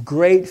this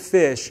great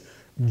fish,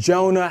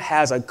 Jonah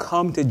has a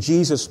come to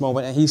Jesus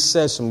moment, and he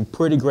says some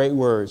pretty great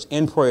words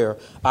in prayer.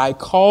 I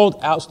called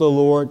out to the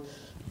Lord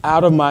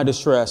out of my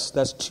distress.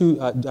 That's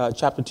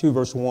chapter 2,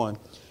 verse 1.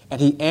 And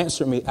he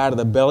answered me out of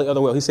the belly of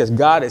the whale. He says,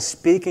 God is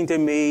speaking to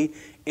me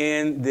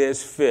in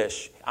this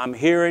fish. I'm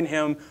hearing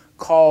him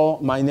call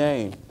my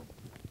name.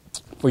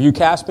 For you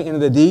cast me into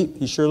the deep,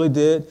 he surely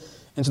did,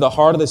 into the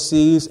heart of the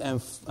seas, and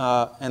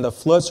the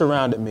flood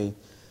surrounded me.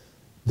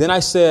 Then I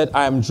said,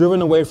 I am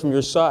driven away from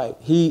your sight.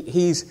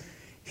 He's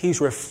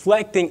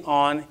reflecting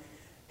on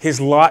his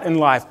lot in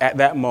life at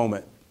that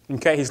moment.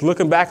 Okay, he's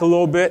looking back a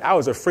little bit. I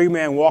was a free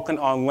man walking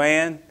on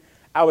land.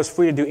 I was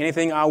free to do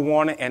anything I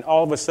wanted, and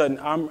all of a sudden,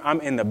 I'm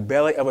in the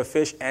belly of a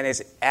fish, and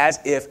it's as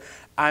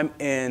if I'm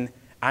in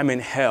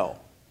hell.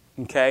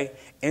 Okay,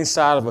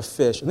 inside of a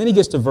fish. And then he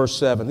gets to verse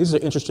 7. These are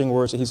interesting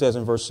words that he says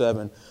in verse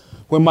 7.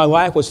 When my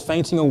life was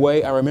fainting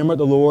away, I remembered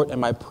the Lord,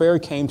 and my prayer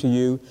came to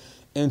you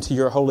into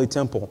your holy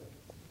temple.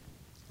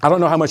 I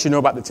don't know how much you know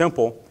about the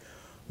temple,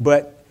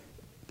 but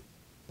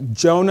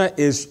Jonah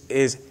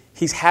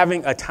he's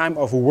having a time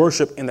of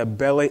worship in the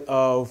belly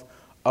of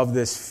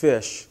this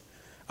fish.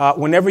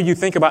 Whenever you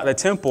think about the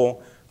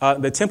temple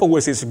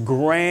was this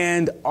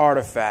grand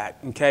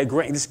artifact, okay,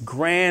 this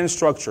grand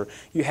structure.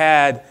 You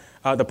had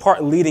the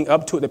part leading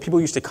up to it that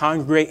people used to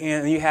congregate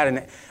in, and you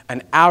had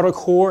an outer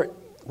court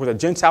where the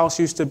Gentiles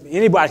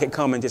anybody could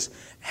come and just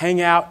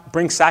hang out,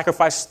 bring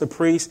sacrifices to the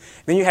priest.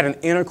 Then you had an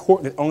inner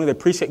court that only the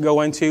priest could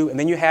go into. And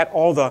then you had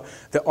all the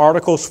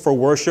articles for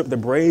worship, the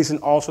brazen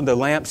altar, the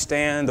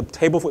lampstand, the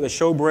table for the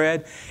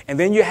showbread. And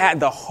then you had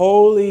the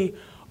Holy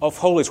of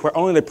Holies where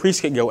only the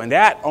priest could go. And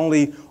that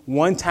only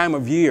one time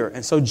of year.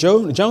 And so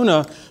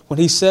Jonah, when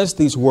he says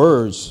these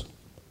words,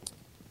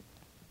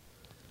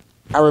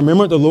 I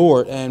remembered the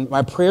Lord, and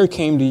my prayer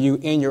came to you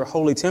in your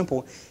holy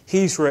temple.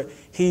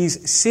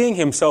 He's seeing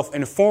himself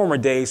in former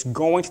days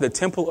going to the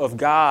temple of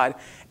God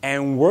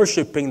and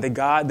worshiping the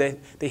God that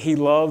he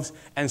loves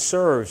and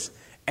serves.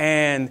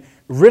 And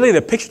really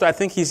the picture that I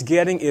think he's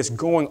getting is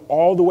going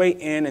all the way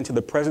into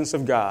the presence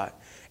of God.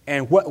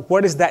 And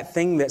what is that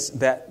thing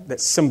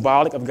that's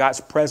symbolic of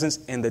God's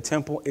presence in the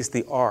temple? Is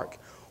the ark.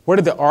 What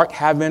did the ark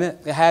have in it?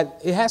 It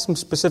had some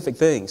specific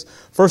things.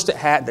 First, it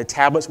had the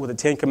tablets with the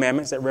Ten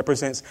Commandments that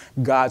represents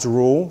God's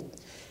rule.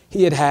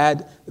 He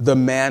had the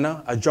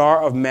manna, a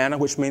jar of manna,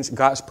 which means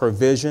God's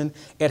provision.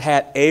 It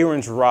had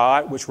Aaron's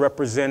rod, which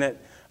represented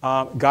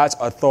God's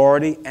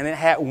authority. And it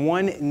had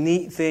one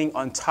neat thing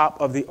on top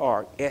of the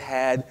ark. It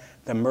had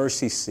the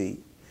mercy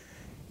seat.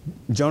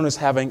 Jonah's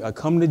having a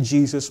come to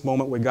Jesus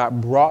moment where God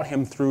brought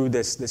him through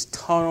this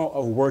tunnel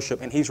of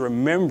worship. And he's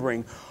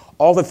remembering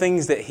all the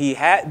things that he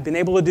had been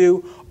able to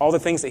do, all the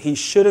things that he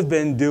should have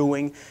been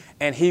doing.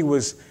 And he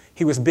was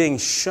being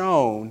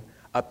shown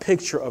a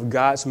picture of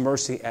God's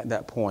mercy at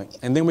that point.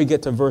 And then we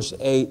get to verse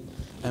 8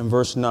 and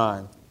verse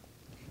 9,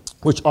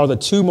 which are the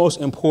two most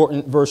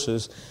important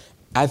verses,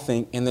 I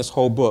think, in this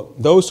whole book.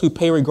 Those who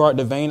pay regard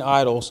to vain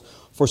idols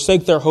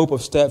forsake their hope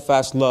of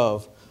steadfast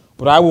love,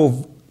 but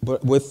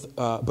with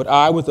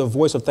a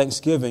voice of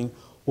thanksgiving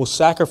will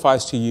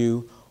sacrifice to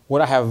you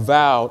what I have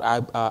vowed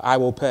I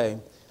will pay.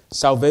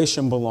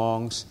 Salvation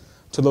belongs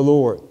to the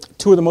Lord.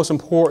 Two of the most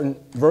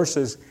important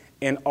verses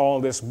in all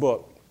this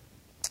book.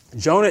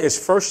 Jonah is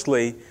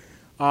firstly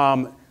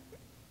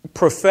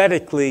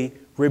prophetically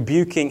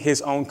rebuking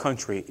his own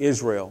country,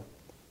 Israel.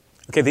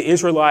 Okay, the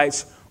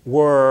Israelites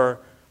were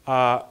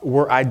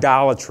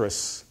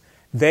idolatrous.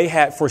 They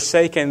had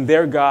forsaken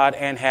their God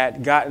and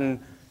had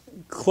gotten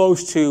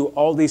close to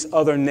all these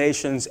other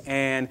nations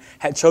and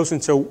had chosen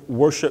to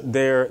worship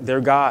their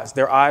gods,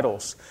 their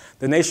idols.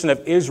 The nation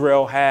of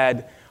Israel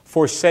had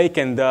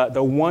forsaken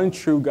the one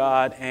true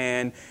God,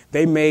 and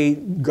they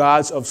made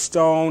gods of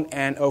stone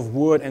and of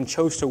wood and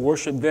chose to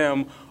worship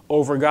them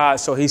over God.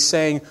 So he's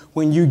saying,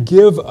 when you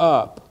give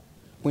up,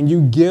 when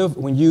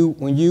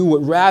you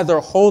would rather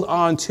hold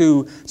on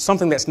to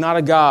something that's not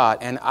a God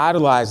and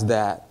idolize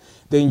that,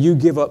 then you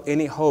give up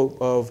any hope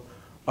of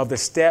the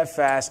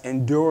steadfast,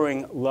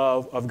 enduring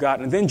love of God.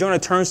 And then Jonah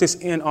turns this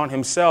in on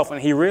himself,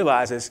 and he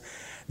realizes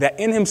that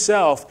in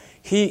himself,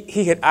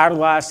 he had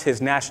idolized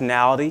his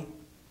nationality.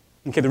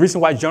 Okay, the reason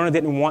why Jonah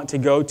didn't want to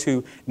go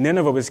to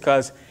Nineveh was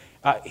because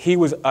he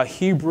was a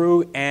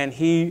Hebrew, and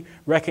he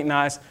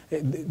recognized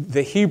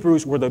the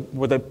Hebrews were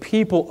the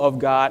people of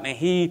God, and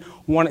he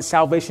wanted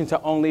salvation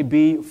to only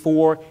be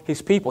for his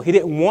people. He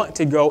didn't want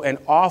to go and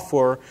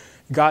offer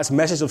God's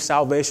message of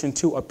salvation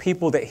to a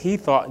people that he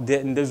thought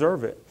didn't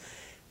deserve it.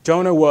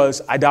 Jonah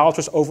was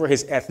idolatrous over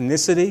his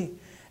ethnicity,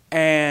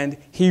 and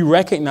he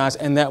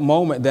recognized in that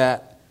moment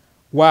that,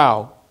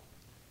 wow,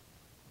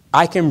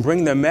 I can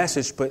bring the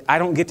message, but I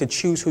don't get to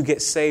choose who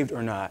gets saved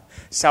or not.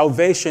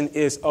 Salvation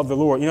is of the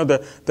Lord. You know,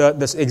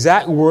 the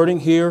exact wording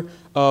here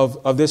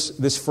of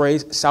this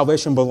phrase,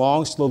 salvation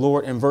belongs to the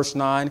Lord, in verse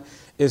 9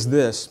 is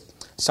this: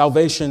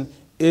 salvation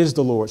is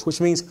the Lord's, which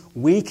means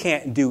we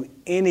can't do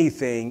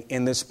anything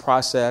in this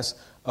process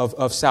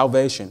of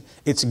salvation.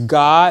 It's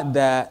God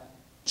that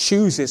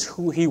chooses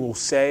who he will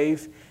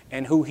save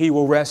and who he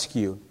will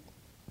rescue.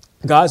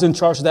 God's in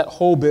charge of that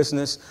whole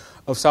business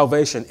of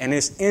salvation. And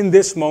it's in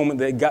this moment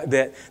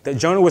that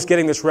Jonah was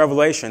getting this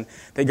revelation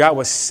that God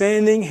was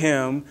sending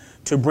him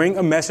to bring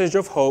a message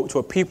of hope to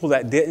a people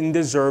that didn't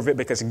deserve it,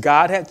 because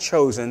God had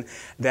chosen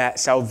that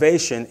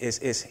salvation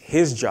is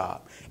his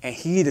job. And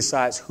he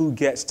decides who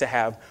gets to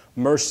have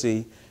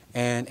mercy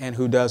and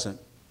who doesn't.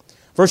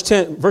 Verse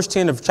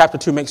 10 of chapter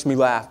 2 makes me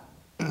laugh.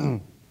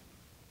 When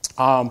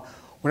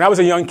I was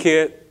a young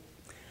kid,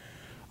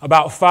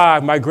 about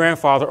 5, my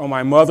grandfather on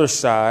my mother's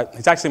side,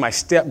 it's actually my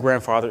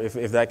step-grandfather,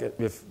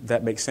 if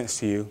that makes sense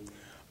to you,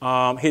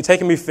 he had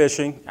taken me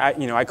fishing.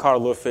 I caught a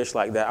little fish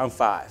like that. I'm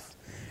 5.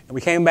 And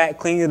we came back,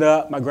 cleaned it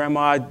up. My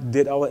grandma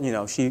did all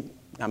that,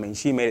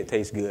 she made it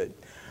taste good.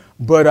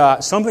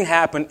 But something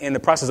happened in the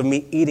process of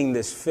me eating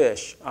this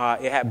fish.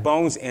 It had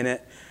bones in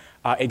it.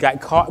 It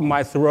got caught in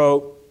my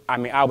throat.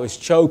 I was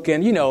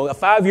choking. A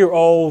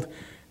 5-year-old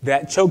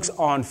that chokes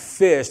on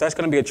fish, that's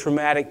going to be a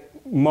traumatic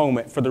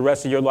moment for the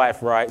rest of your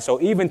life, right?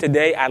 So even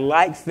today, I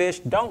like fish.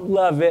 Don't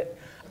love it.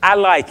 I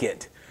like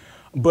it.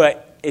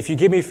 But if you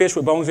give me fish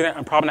with bones in it,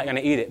 I'm probably not going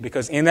to eat it,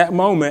 because in that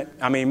moment,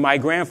 my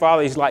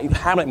grandfather, he's like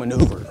Hamlet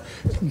maneuver.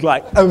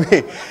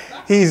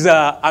 He's,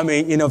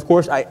 of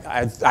course,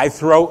 I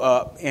throw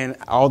up, and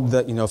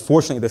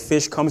fortunately, the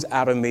fish comes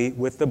out of me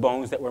with the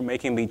bones that were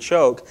making me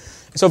choke.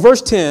 So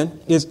verse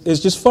 10 is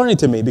just funny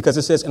to me, because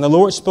it says, and the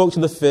Lord spoke to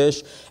the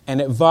fish,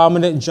 and it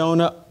vomited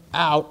Jonah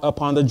out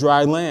upon the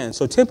dry land.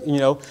 So,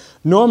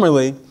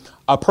 normally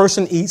a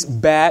person eats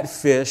bad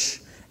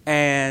fish,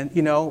 and,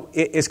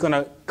 it's going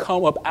to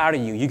come up out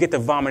of you. You get to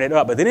vomit it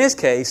up. But in this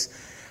case,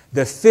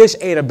 the fish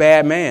ate a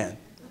bad man.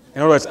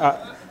 In other words,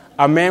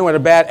 a man with a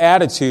bad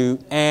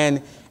attitude,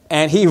 and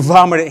he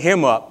vomited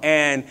him up.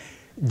 And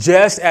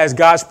just as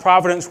God's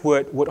providence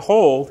would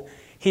hold,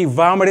 he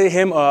vomited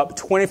him up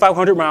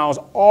 2,500 miles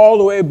all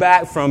the way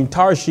back from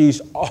Tarshish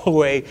all the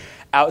way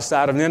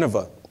outside of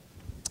Nineveh.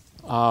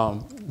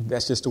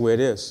 That's just the way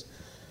it is.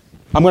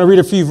 I'm going to read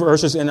a few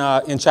verses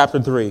in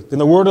chapter 3. Then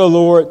the word of the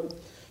Lord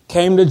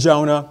came to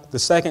Jonah the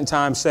second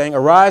time, saying,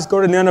 Arise, go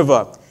to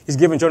Nineveh. He's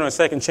giving Jonah a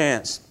second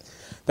chance.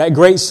 That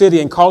great city,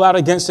 and call out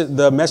against it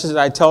the message that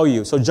I tell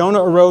you. So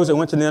Jonah arose and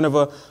went to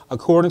Nineveh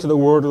according to the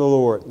word of the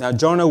Lord. Now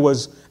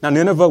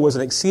Nineveh was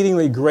an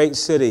exceedingly great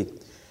city,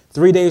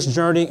 3 days'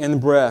 journey in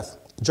breadth.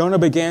 Jonah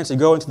began to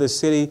go into the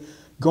city,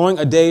 going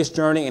a day's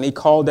journey, and he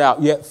called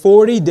out, Yet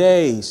 40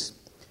 days,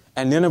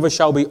 and Nineveh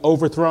shall be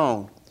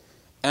overthrown.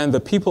 And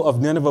the people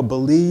of Nineveh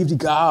believed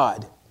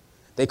God.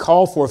 They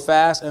called for a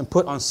fast and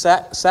put on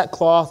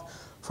sackcloth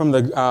from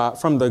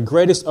the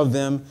greatest of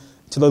them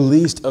to the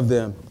least of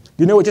them.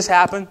 You know what just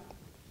happened?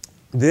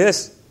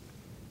 This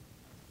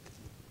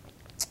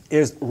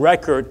is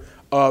record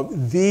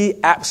of the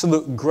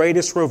absolute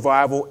greatest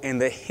revival in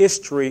the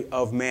history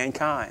of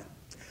mankind.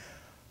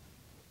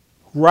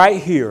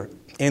 Right here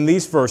in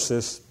these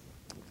verses,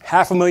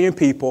 500,000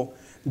 people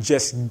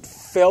just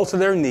fell to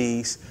their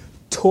knees,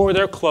 tore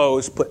their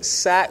clothes,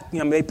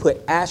 they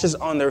put ashes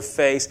on their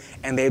face,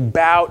 and they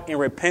bowed in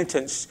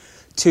repentance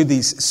to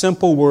these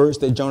simple words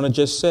that Jonah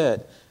just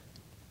said.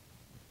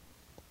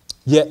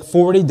 Yet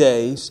 40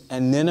 days,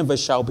 and Nineveh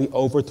shall be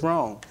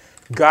overthrown.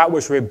 God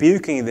was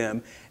rebuking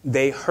them.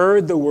 They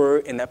heard the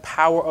word in the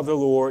power of the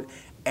Lord,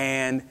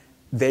 and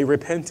they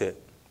repented.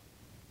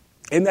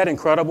 Isn't that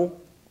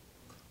incredible?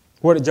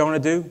 What did Jonah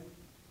do?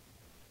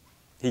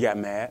 He got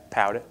mad,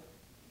 pouted.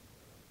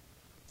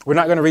 We're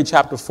not going to read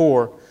chapter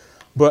 4,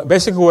 but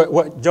basically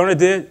what Jonah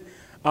did,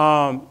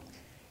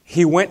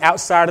 he went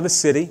outside of the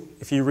city.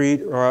 If you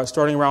read,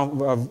 starting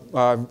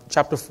around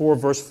chapter 4,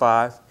 verse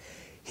 5,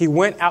 he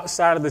went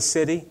outside of the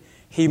city.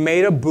 He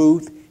made a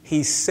booth.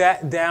 He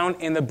sat down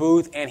in the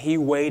booth, and he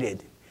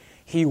waited.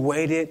 He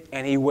waited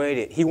and he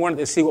waited. He wanted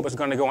to see what was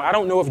going to go on. I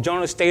don't know if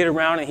Jonah stayed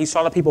around and he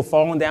saw the people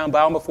falling down,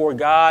 bowing before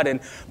God and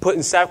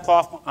putting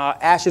sackcloth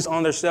ashes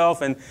on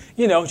themselves, and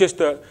just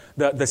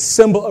the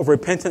symbol of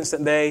repentance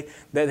that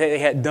they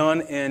had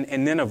done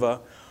in Nineveh.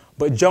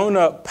 But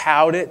Jonah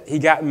pouted. He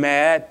got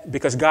mad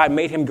because God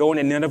made him go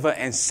into Nineveh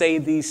and say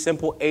these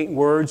simple 8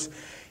 words.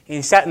 And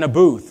he sat in a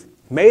booth,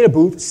 made a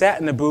booth, sat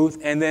in the booth,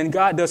 and then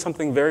God does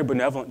something very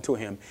benevolent to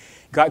him.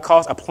 God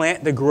caused a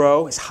plant to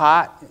grow. It's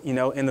hot, in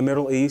the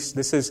Middle East.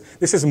 This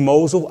is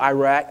Mosul,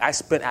 Iraq. I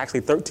spent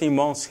actually 13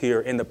 months here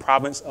in the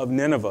province of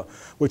Nineveh,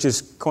 which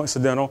is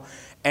coincidental.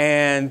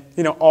 And,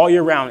 all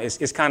year round,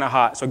 it's kind of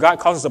hot. So God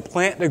causes a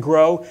plant to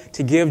grow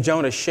to give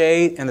Jonah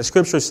shade. And the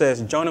scripture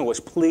says Jonah was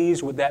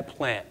pleased with that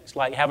plant. It's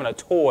like having a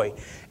toy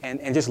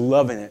and just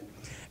loving it.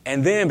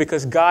 And then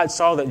because God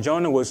saw that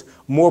Jonah was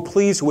more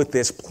pleased with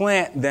this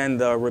plant than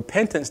the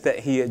repentance that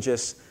he had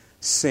just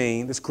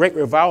seen, this great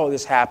revival that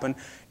just happened,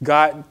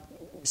 God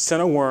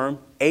sent a worm,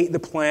 ate the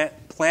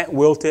plant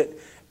wilted,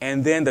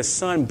 and then the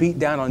sun beat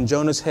down on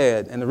Jonah's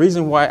head. And the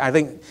reason why I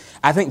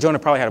think Jonah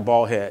probably had a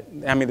bald head.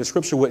 The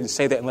scripture wouldn't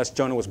say that unless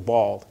Jonah was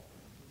bald.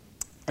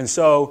 And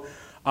so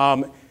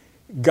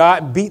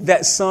God beat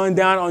that sun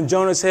down on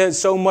Jonah's head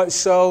so much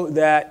so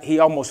that he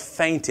almost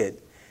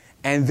fainted.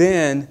 And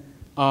then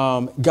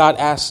God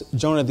asked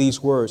Jonah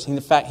these words.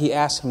 In fact, he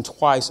asked him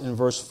twice in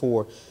verse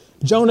 4.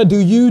 Jonah, do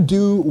you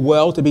do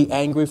well to be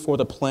angry for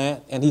the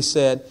plant? And he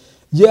said,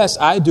 yes,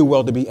 I do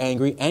well to be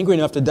angry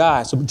enough to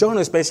die. So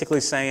Jonah is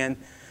basically saying,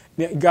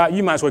 God,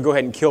 you might as well go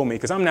ahead and kill me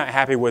because I'm not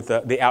happy with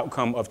the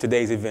outcome of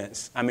today's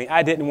events.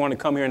 I didn't want to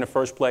come here in the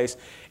first place,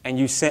 and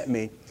you sent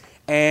me.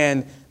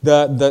 And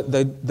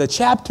the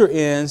chapter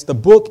ends, the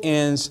book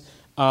ends,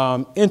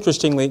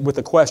 interestingly, with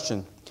a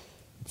question.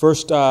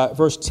 Verse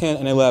 10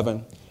 and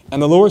 11.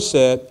 And the Lord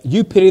said,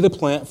 you pity the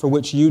plant for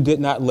which you did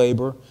not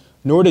labor,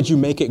 nor did you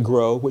make it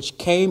grow, which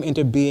came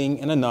into being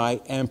in a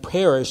night and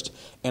perished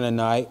in a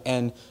night.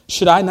 And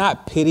should I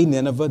not pity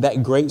Nineveh,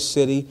 that great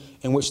city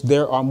in which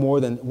there are more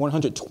than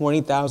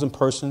 120,000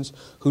 persons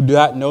who do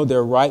not know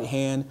their right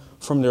hand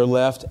from their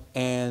left,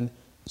 and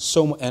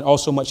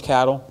also much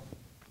cattle?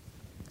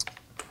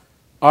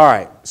 All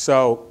right,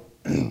 so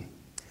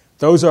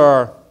those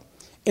are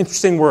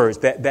interesting words,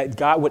 that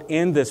God would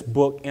end this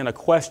book in a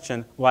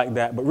question like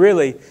that. But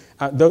really,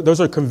 those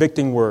are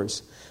convicting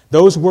words.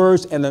 Those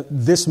words and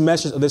this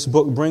message of this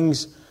book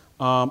brings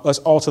us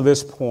all to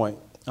this point.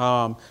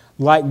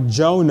 Like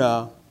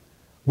Jonah,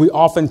 we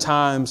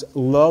oftentimes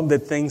love the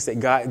things that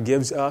God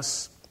gives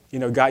us. You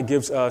know, God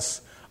gives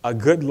us a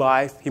good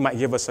life. He might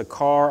give us a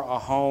car, a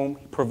home.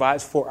 He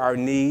provides for our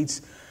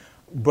needs.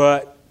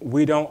 But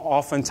we don't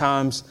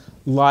oftentimes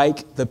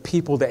like the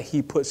people that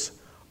He puts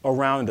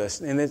around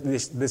us. And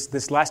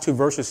this last two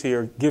verses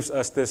here gives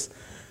us this,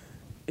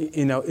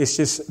 it's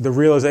just the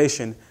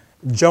realization.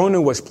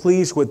 Jonah was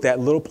pleased with that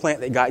little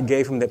plant that God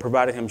gave him that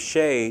provided him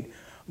shade,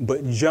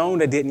 but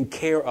Jonah didn't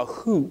care a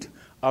hoot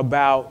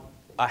about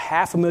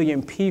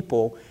 500,000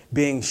 people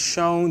being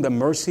shown the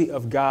mercy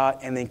of God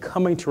and then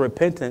coming to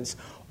repentance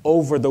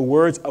over the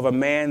words of a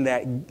man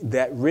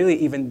that really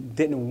even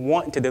didn't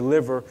want to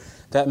deliver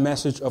that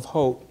message of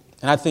hope.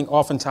 And I think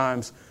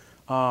oftentimes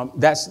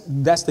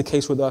that's the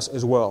case with us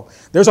as well.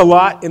 There's a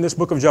lot in this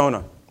book of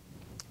Jonah.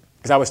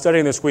 As I was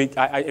studying this week,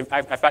 in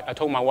fact, I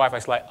told my wife, I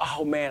was like,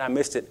 oh man, I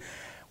missed it.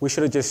 I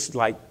should have just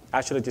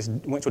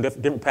went to a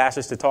different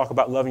passage to talk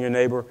about loving your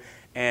neighbor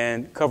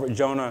and covered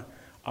Jonah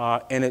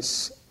in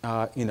its,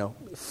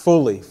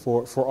 fully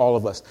for all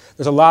of us.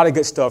 There's a lot of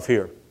good stuff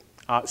here.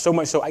 So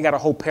much so I got a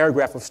whole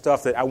paragraph of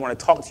stuff that I want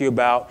to talk to you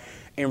about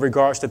in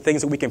regards to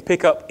things that we can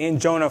pick up in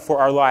Jonah for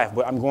our life.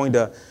 But I'm going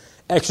to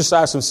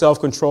exercise some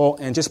self-control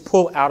and just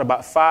pull out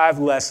about 5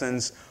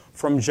 lessons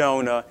from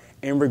Jonah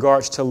in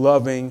regards to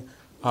loving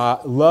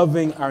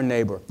our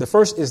neighbor. The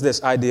first is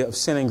this idea of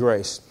sin and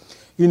grace.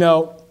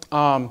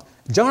 Jonah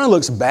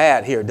looks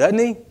bad here, doesn't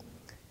he?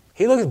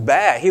 He looks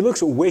bad. He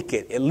looks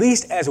wicked, at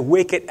least as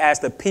wicked as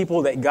the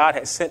people that God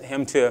had sent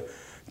him to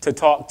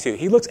talk to.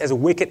 He looks as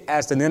wicked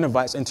as the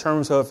Ninevites in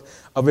terms of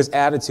his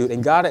attitude.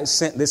 And God had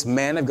sent this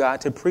man of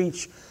God to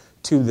preach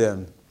to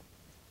them.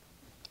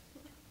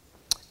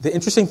 The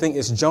interesting thing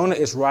is Jonah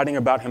is writing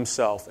about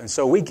himself. And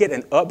so we get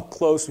an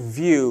up-close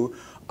view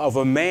of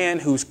a man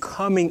who's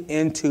coming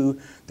into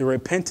the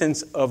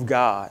repentance of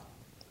God.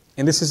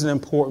 And this is an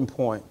important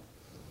point.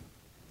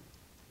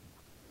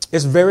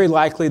 It's very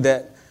likely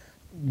that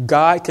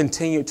God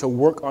continued to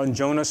work on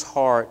Jonah's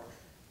heart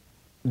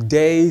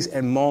days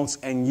and months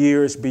and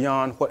years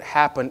beyond what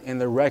happened in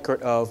the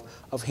record of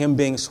him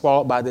being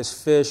swallowed by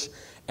this fish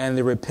and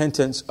the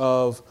repentance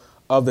of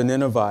the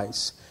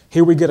Ninevites.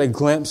 Here we get a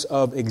glimpse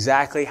of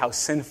exactly how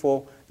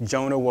sinful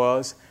Jonah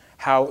was,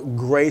 how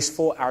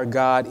graceful our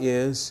God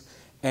is,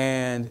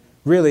 and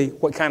really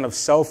what kind of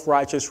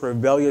self-righteous,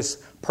 rebellious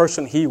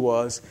person he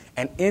was.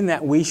 And in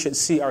that we should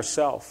see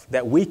ourselves,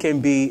 that we can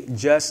be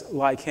just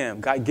like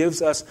him. God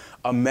gives us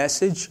a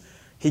message,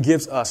 He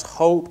gives us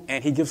hope,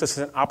 and He gives us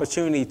an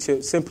opportunity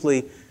to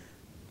simply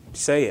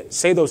say it.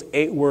 Say those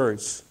 8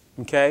 words,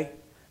 okay?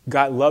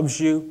 God loves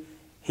you.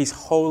 He's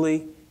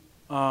holy.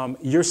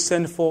 You're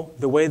sinful.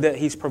 The way that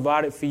He's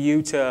provided for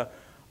you to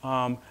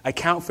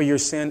account for your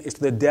sin is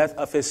to the death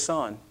of His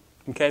Son.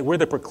 Okay, we're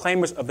the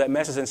proclaimers of that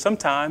message, and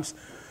sometimes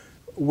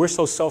we're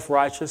so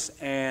self-righteous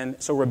and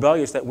so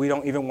rebellious that we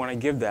don't even want to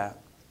give that.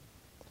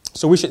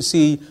 So we should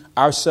see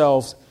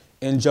ourselves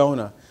in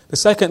Jonah. The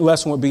second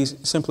lesson would be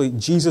simply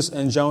Jesus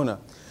and Jonah.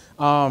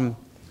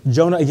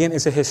 Jonah, again,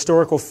 is a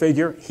historical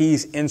figure.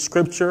 He's in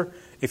Scripture.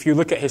 If you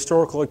look at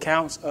historical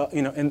accounts,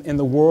 in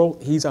the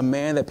world, he's a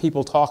man that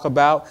people talk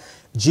about.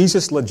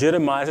 Jesus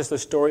legitimizes the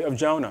story of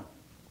Jonah.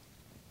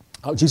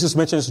 Jesus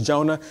mentions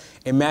Jonah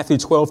in Matthew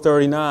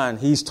 12:39.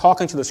 He's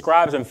talking to the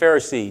scribes and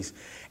Pharisees,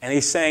 and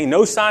he's saying,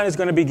 no sign is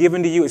going to be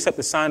given to you except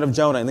the sign of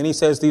Jonah. And then he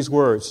says these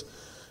words,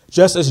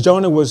 just as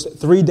Jonah was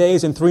 3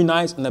 days and 3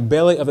 nights in the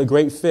belly of a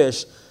great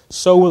fish,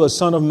 so will the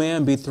Son of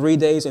Man be 3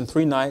 days and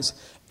 3 nights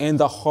in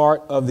the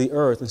heart of the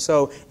earth. And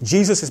so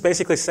Jesus is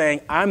basically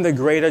saying, I'm the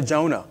greater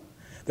Jonah.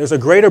 There's a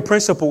greater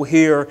principle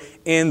here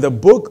in the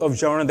book of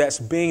Jonah that's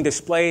being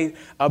displayed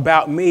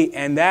about me.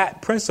 And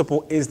that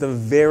principle is the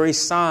very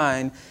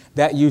sign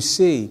that you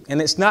see.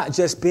 And it's not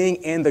just being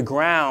in the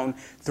ground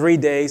 3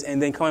 days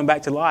and then coming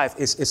back to life.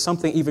 It's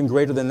something even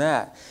greater than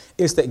that.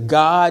 It's that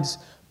God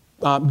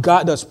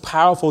does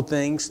powerful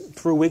things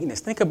through weakness.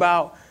 Think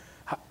about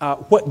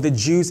what the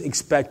Jews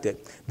expected.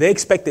 They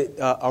expected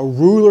a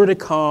ruler to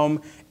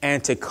come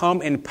and to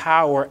come in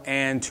power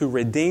and to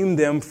redeem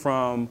them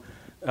from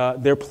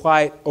their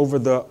plight over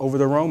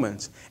the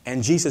Romans.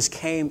 And Jesus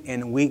came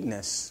in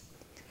weakness.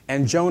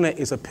 And Jonah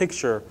is a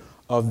picture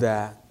of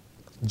that.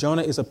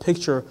 Jonah is a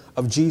picture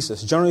of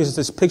Jesus. Jonah is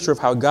this picture of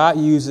how God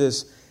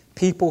uses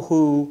people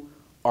who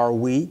are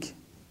weak,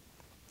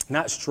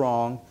 not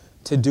strong,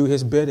 to do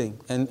His bidding.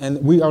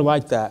 And we are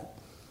like that.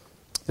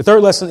 The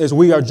third lesson is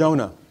we are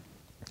Jonah.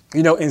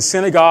 You know, in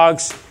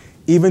synagogues,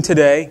 even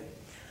today,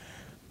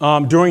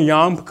 during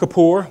Yom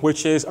Kippur,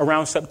 which is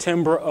around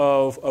September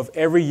of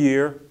every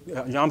year,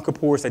 Yom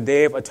Kippur is the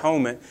Day of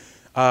Atonement,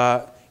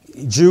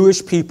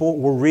 Jewish people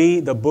will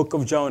read the book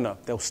of Jonah.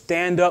 They'll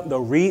stand up,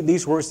 they'll read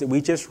these words that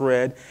we just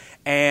read,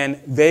 and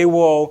they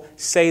will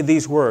say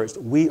these words,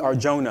 "We are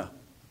Jonah,"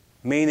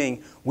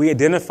 meaning we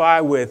identify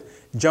with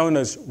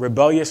Jonah's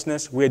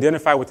rebelliousness, we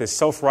identify with his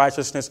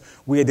self-righteousness,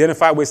 we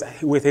identify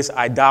with his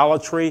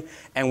idolatry,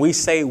 and we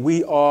say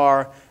we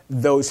are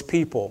those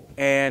people.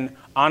 And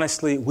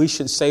honestly, we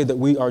should say that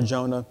we are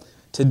Jonah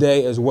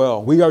today as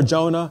well. We are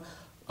Jonah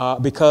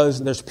because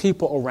there's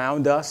people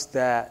around us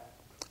that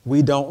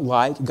we don't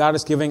like. God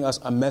is giving us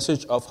a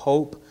message of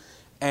hope,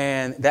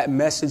 and that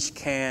message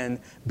can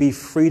be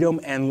freedom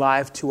and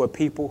life to a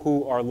people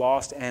who are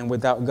lost and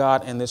without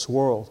God in this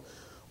world.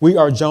 We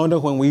are Jonah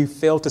when we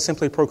fail to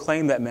simply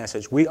proclaim that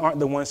message. We aren't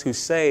the ones who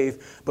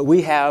save, but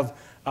we have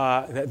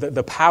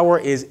the power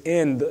is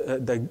in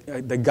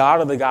the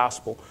God of the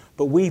gospel.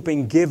 But we've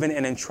been given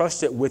and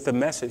entrusted with the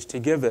message to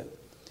give it.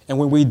 And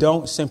when we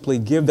don't simply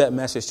give that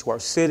message to our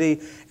city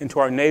and to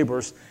our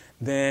neighbors,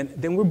 then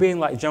we're being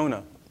like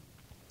Jonah.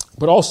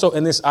 But also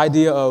in this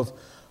idea of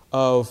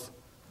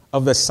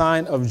the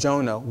sign of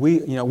Jonah,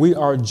 we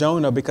are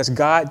Jonah because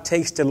God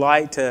takes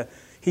delight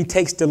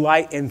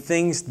in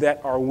things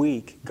that are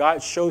weak.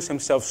 God shows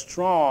himself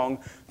strong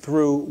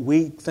through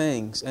weak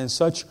things, and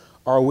such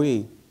are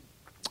we.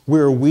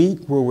 We're weak,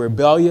 we're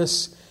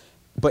rebellious,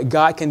 but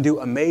God can do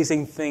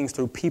amazing things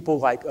through people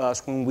like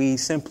us when we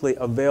simply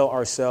avail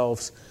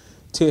ourselves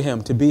to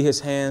him, to be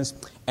his hands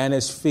and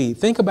his feet.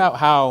 Think about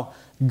how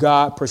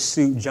God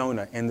pursued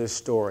Jonah in this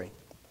story.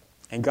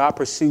 And God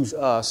pursues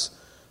us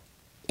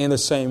in the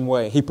same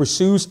way. He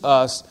pursues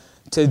us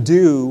to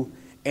do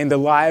in the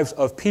lives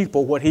of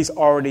people what he's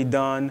already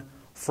done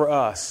for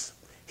us.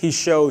 He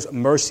shows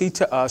mercy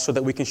to us so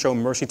that we can show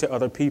mercy to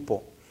other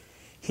people.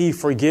 He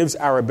forgives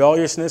our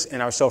rebelliousness and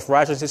our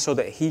self-righteousness so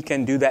that he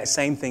can do that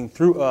same thing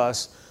through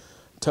us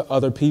to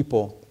other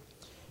people.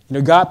 You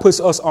know, God puts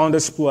us on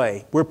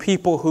display. We're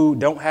people who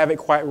don't have it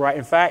quite right.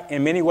 In fact,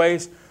 in many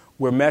ways,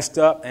 we're messed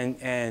up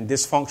and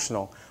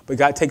dysfunctional. But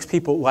God takes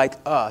people like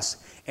us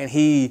and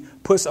he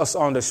puts us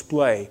on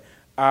display.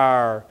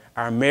 Our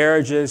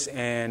marriages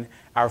and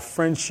our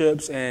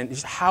friendships and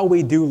just how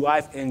we do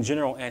life in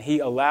general. And he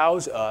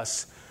allows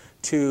us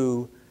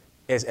to,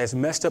 as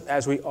messed up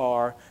as we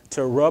are,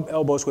 to rub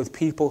elbows with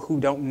people who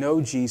don't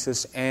know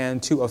Jesus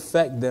and to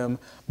affect them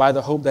by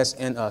the hope that's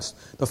in us.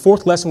 The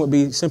fourth lesson would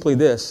be simply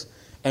this,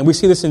 and we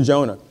see this in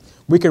Jonah.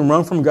 We can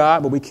run from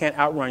God, but we can't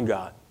outrun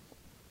God.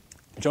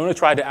 Jonah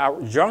tried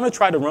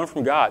to run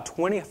from God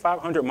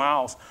 2,500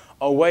 miles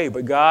away,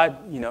 but God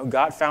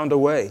found a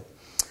way.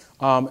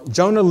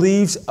 Jonah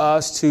leaves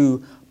us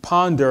to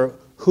ponder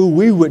who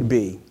we would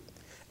be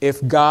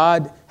if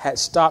God had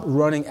stopped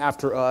running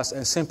after us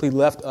and simply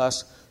left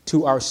us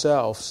to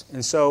ourselves.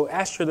 And so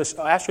ask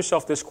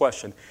yourself this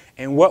question.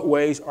 In what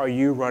ways are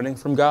you running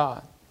from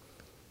God?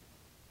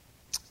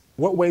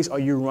 What ways are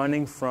you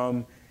running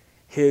from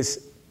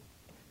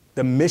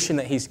the mission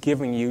that he's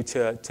giving you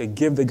to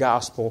give the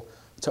gospel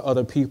to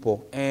other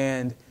people?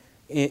 And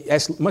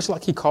as much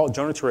like he called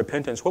Jonah to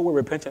repentance, what would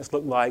repentance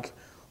look like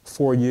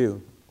for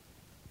you?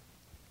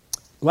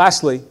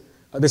 Lastly,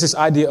 there's this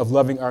idea of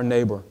loving our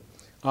neighbor.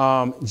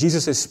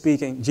 Jesus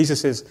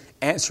is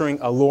answering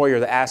a lawyer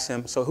that asks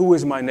him, so who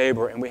is my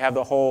neighbor? And we have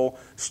the whole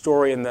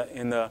story in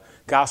the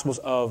Gospels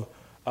of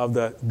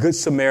the Good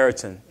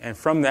Samaritan. And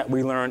from that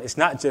we learn it's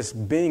not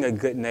just being a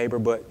good neighbor,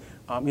 but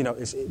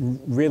it's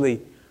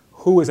really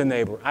who is a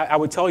neighbor. I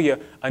would tell you,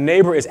 a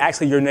neighbor is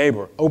actually your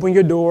neighbor. Open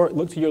your door,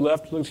 look to your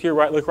left, look to your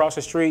right, look across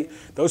the street.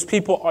 Those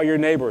people are your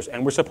neighbors,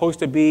 and we're supposed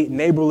to be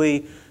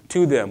neighborly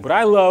to them. But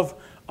I love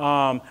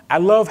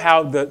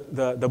how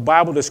the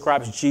Bible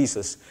describes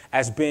Jesus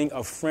as being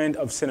a friend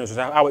of sinners.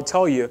 I would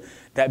tell you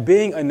that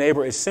being a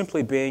neighbor is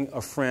simply being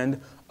a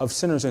friend of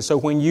sinners. And so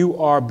when you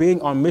are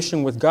being on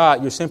mission with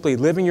God, you're simply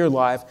living your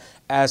life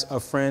as a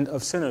friend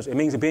of sinners. It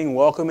means being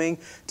welcoming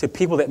to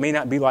people that may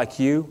not be like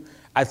you.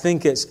 I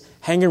think it's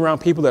hanging around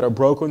people that are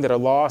broken, that are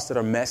lost, that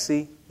are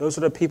messy. Those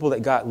are the people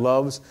that God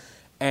loves,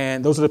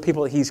 and those are the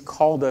people that he's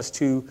called us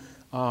to.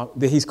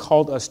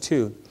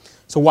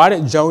 So why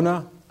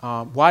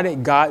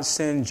did God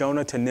send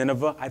Jonah to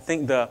Nineveh? I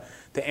think the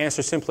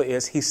answer simply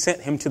is he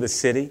sent him to the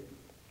city.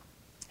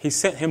 He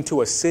sent him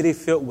to a city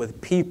filled with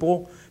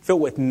people,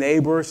 filled with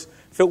neighbors,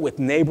 filled with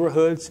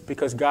neighborhoods,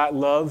 because God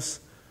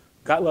loves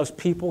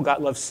people,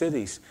 God loves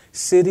cities.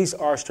 Cities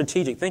are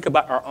strategic. Think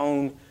about our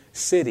own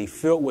city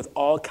filled with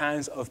all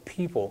kinds of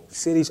people.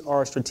 Cities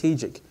are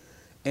strategic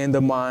in the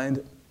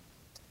mind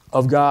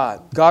of God.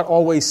 God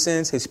always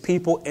sends his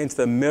people into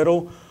the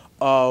middle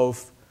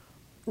of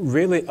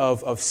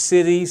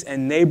cities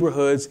and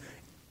neighborhoods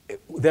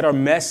that are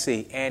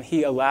messy, and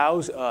he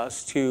allows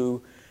us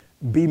to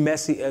be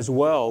messy as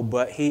well,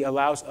 but he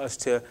allows us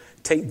to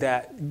take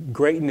that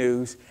great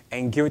news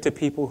and give it to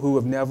people who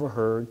have never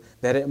heard,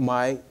 that it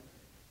might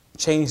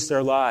change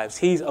their lives.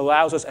 He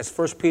allows us, as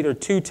 1 Peter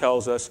 2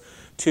 tells us,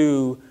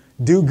 to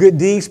do good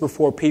deeds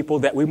before people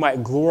that we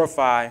might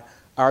glorify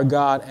our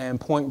God and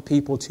point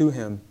people to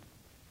Him.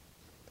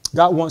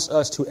 God wants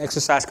us to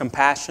exercise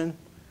compassion.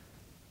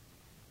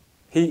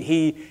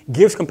 He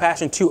gives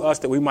compassion to us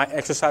that we might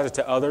exercise it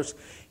to others.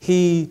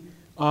 He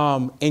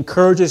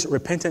encourages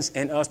repentance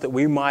in us that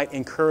we might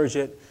encourage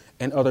it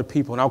in other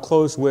people. And I'll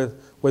close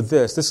with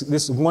this.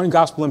 This one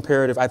gospel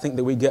imperative I think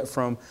that we get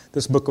from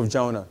this book of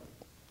Jonah.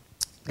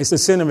 It's the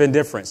sin of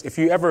indifference. If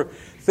you ever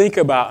think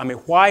about,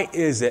 why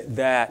is it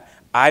that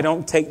I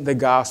don't take the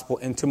gospel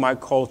into my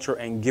culture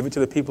and give it to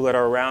the people that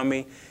are around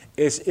me?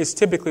 It's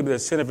typically the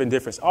sin of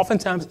indifference.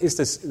 Oftentimes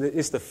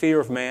it's the fear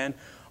of man.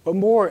 But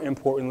more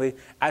importantly,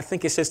 I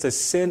think it's just a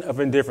sin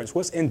of indifference.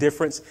 What's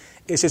indifference?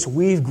 It's just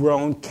we've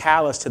grown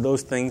callous to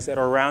those things that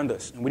are around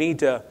us. And we need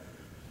to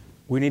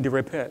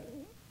repent.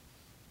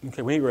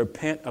 Okay, we need to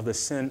repent of the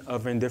sin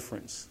of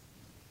indifference.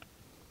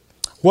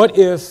 What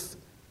if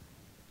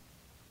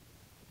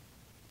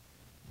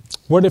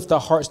the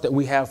hearts that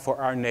we have for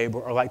our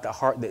neighbor are like the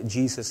heart that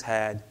Jesus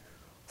had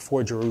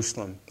for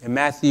Jerusalem? In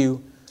Matthew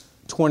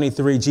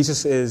 23,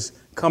 Jesus is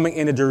coming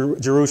into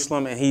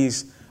Jerusalem and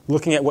He's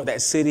looking at what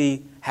that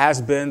city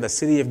has been, the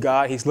city of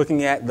God. He's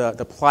looking at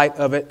the plight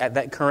of it at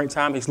that current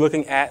time. He's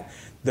looking at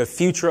the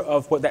future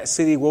of what that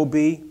city will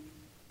be,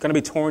 going to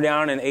be torn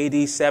down in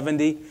AD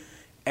 70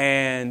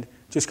 and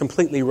just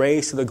completely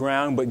razed to the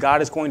ground. But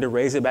God is going to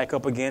raise it back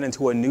up again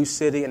into a new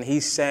city. And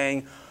He's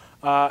saying,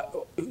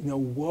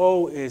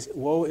 woe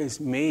is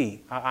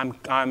me.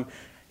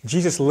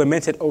 Jesus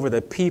lamented over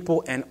the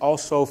people and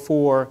also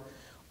for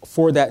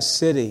that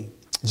city.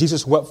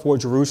 Jesus wept for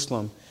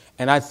Jerusalem.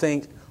 And I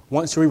think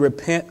once we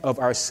repent of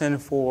our sin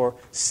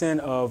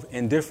of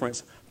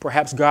indifference,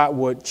 perhaps God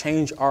would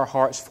change our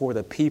hearts for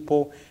the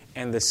people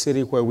and the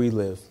city where we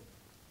live.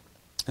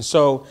 And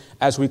so,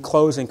 as we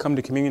close and come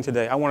to communion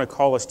today, I want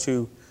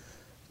to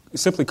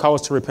simply call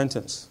us to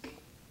repentance.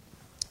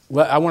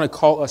 I want to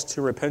call us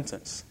to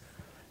repentance,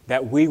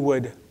 that we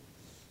would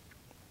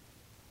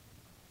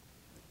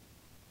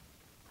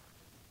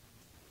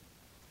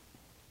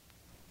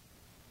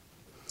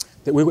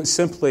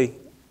simply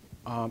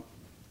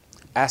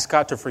ask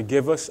God to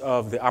forgive us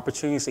of the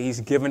opportunities that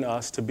He's given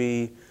us to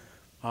be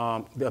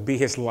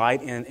His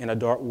light in a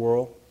dark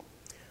world.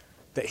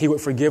 That He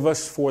would forgive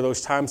us for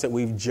those times that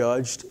we've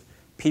judged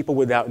people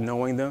without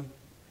knowing them.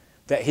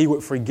 That He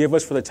would forgive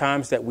us for the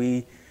times that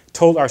we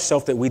told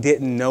ourselves that we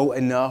didn't know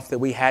enough, that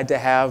we had to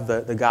have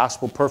the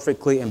gospel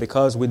perfectly, and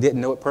because we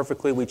didn't know it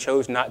perfectly, we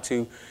chose not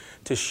to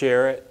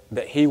share it.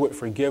 That He would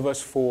forgive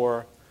us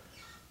for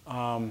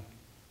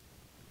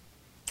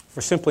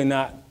simply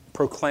not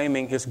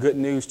proclaiming His good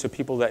news to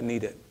people that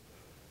need it.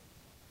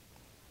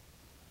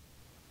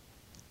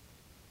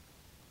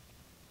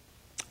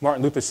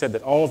 Martin Luther said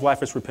that all of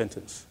life is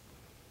repentance.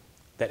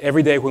 That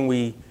every day when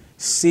we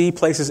see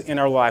places in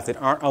our life that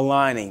aren't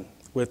aligning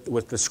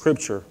with the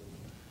Scripture,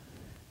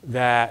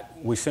 that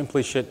we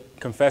simply should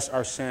confess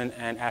our sin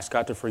and ask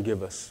God to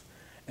forgive us.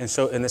 And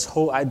so in this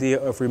whole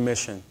idea of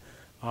remission,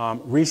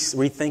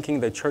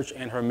 rethinking the church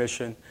and her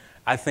mission,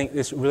 I think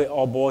this really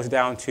all boils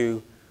down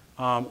to,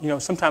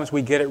 sometimes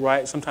we get it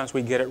right, sometimes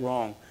we get it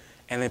wrong.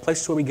 And in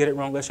places where we get it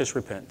wrong, let's just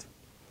repent.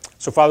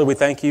 So Father, we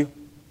thank You.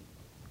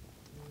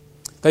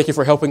 Thank You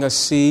for helping us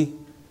see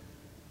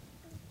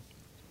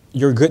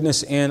Your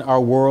goodness in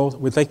our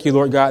world. We thank You,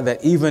 Lord God,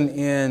 that even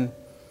in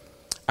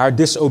our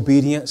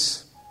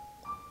disobedience,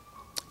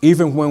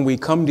 even when we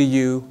come to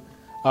You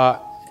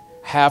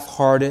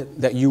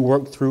half-hearted, that You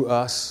work through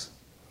us.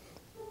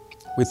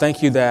 We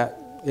thank You that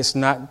it's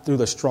not through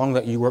the strong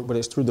that You work, but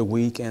it's through the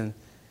weak, and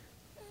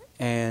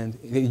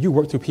You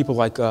work through people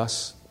like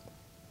us.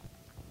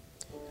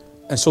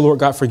 And so, Lord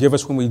God, forgive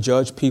us when we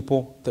judge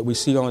people that we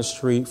see on the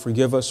street.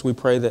 Forgive us, we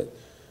pray, that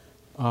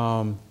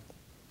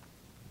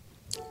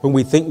when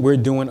we think we're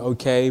doing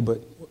okay,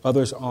 but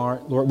others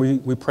aren't. Lord,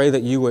 we pray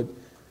that You would,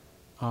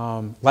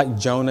 like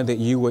Jonah, that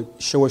You would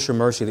show us Your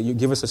mercy, that You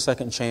give us a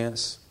second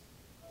chance.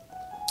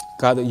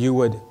 God, that You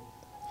would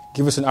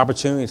give us an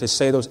opportunity to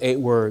say those 8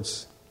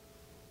 words.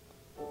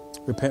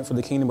 Repent, for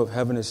the kingdom of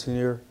heaven is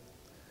near.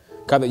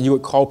 God, that You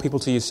would call people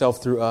to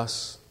Yourself through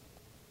us.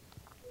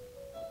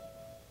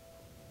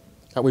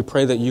 God, we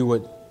pray that You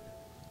would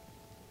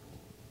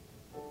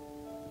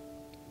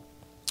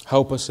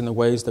help us in the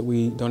ways that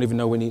we don't even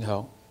know we need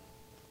help.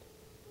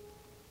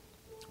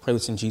 Pray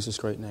this in Jesus'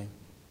 great name.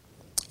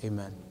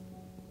 Amen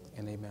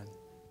and amen.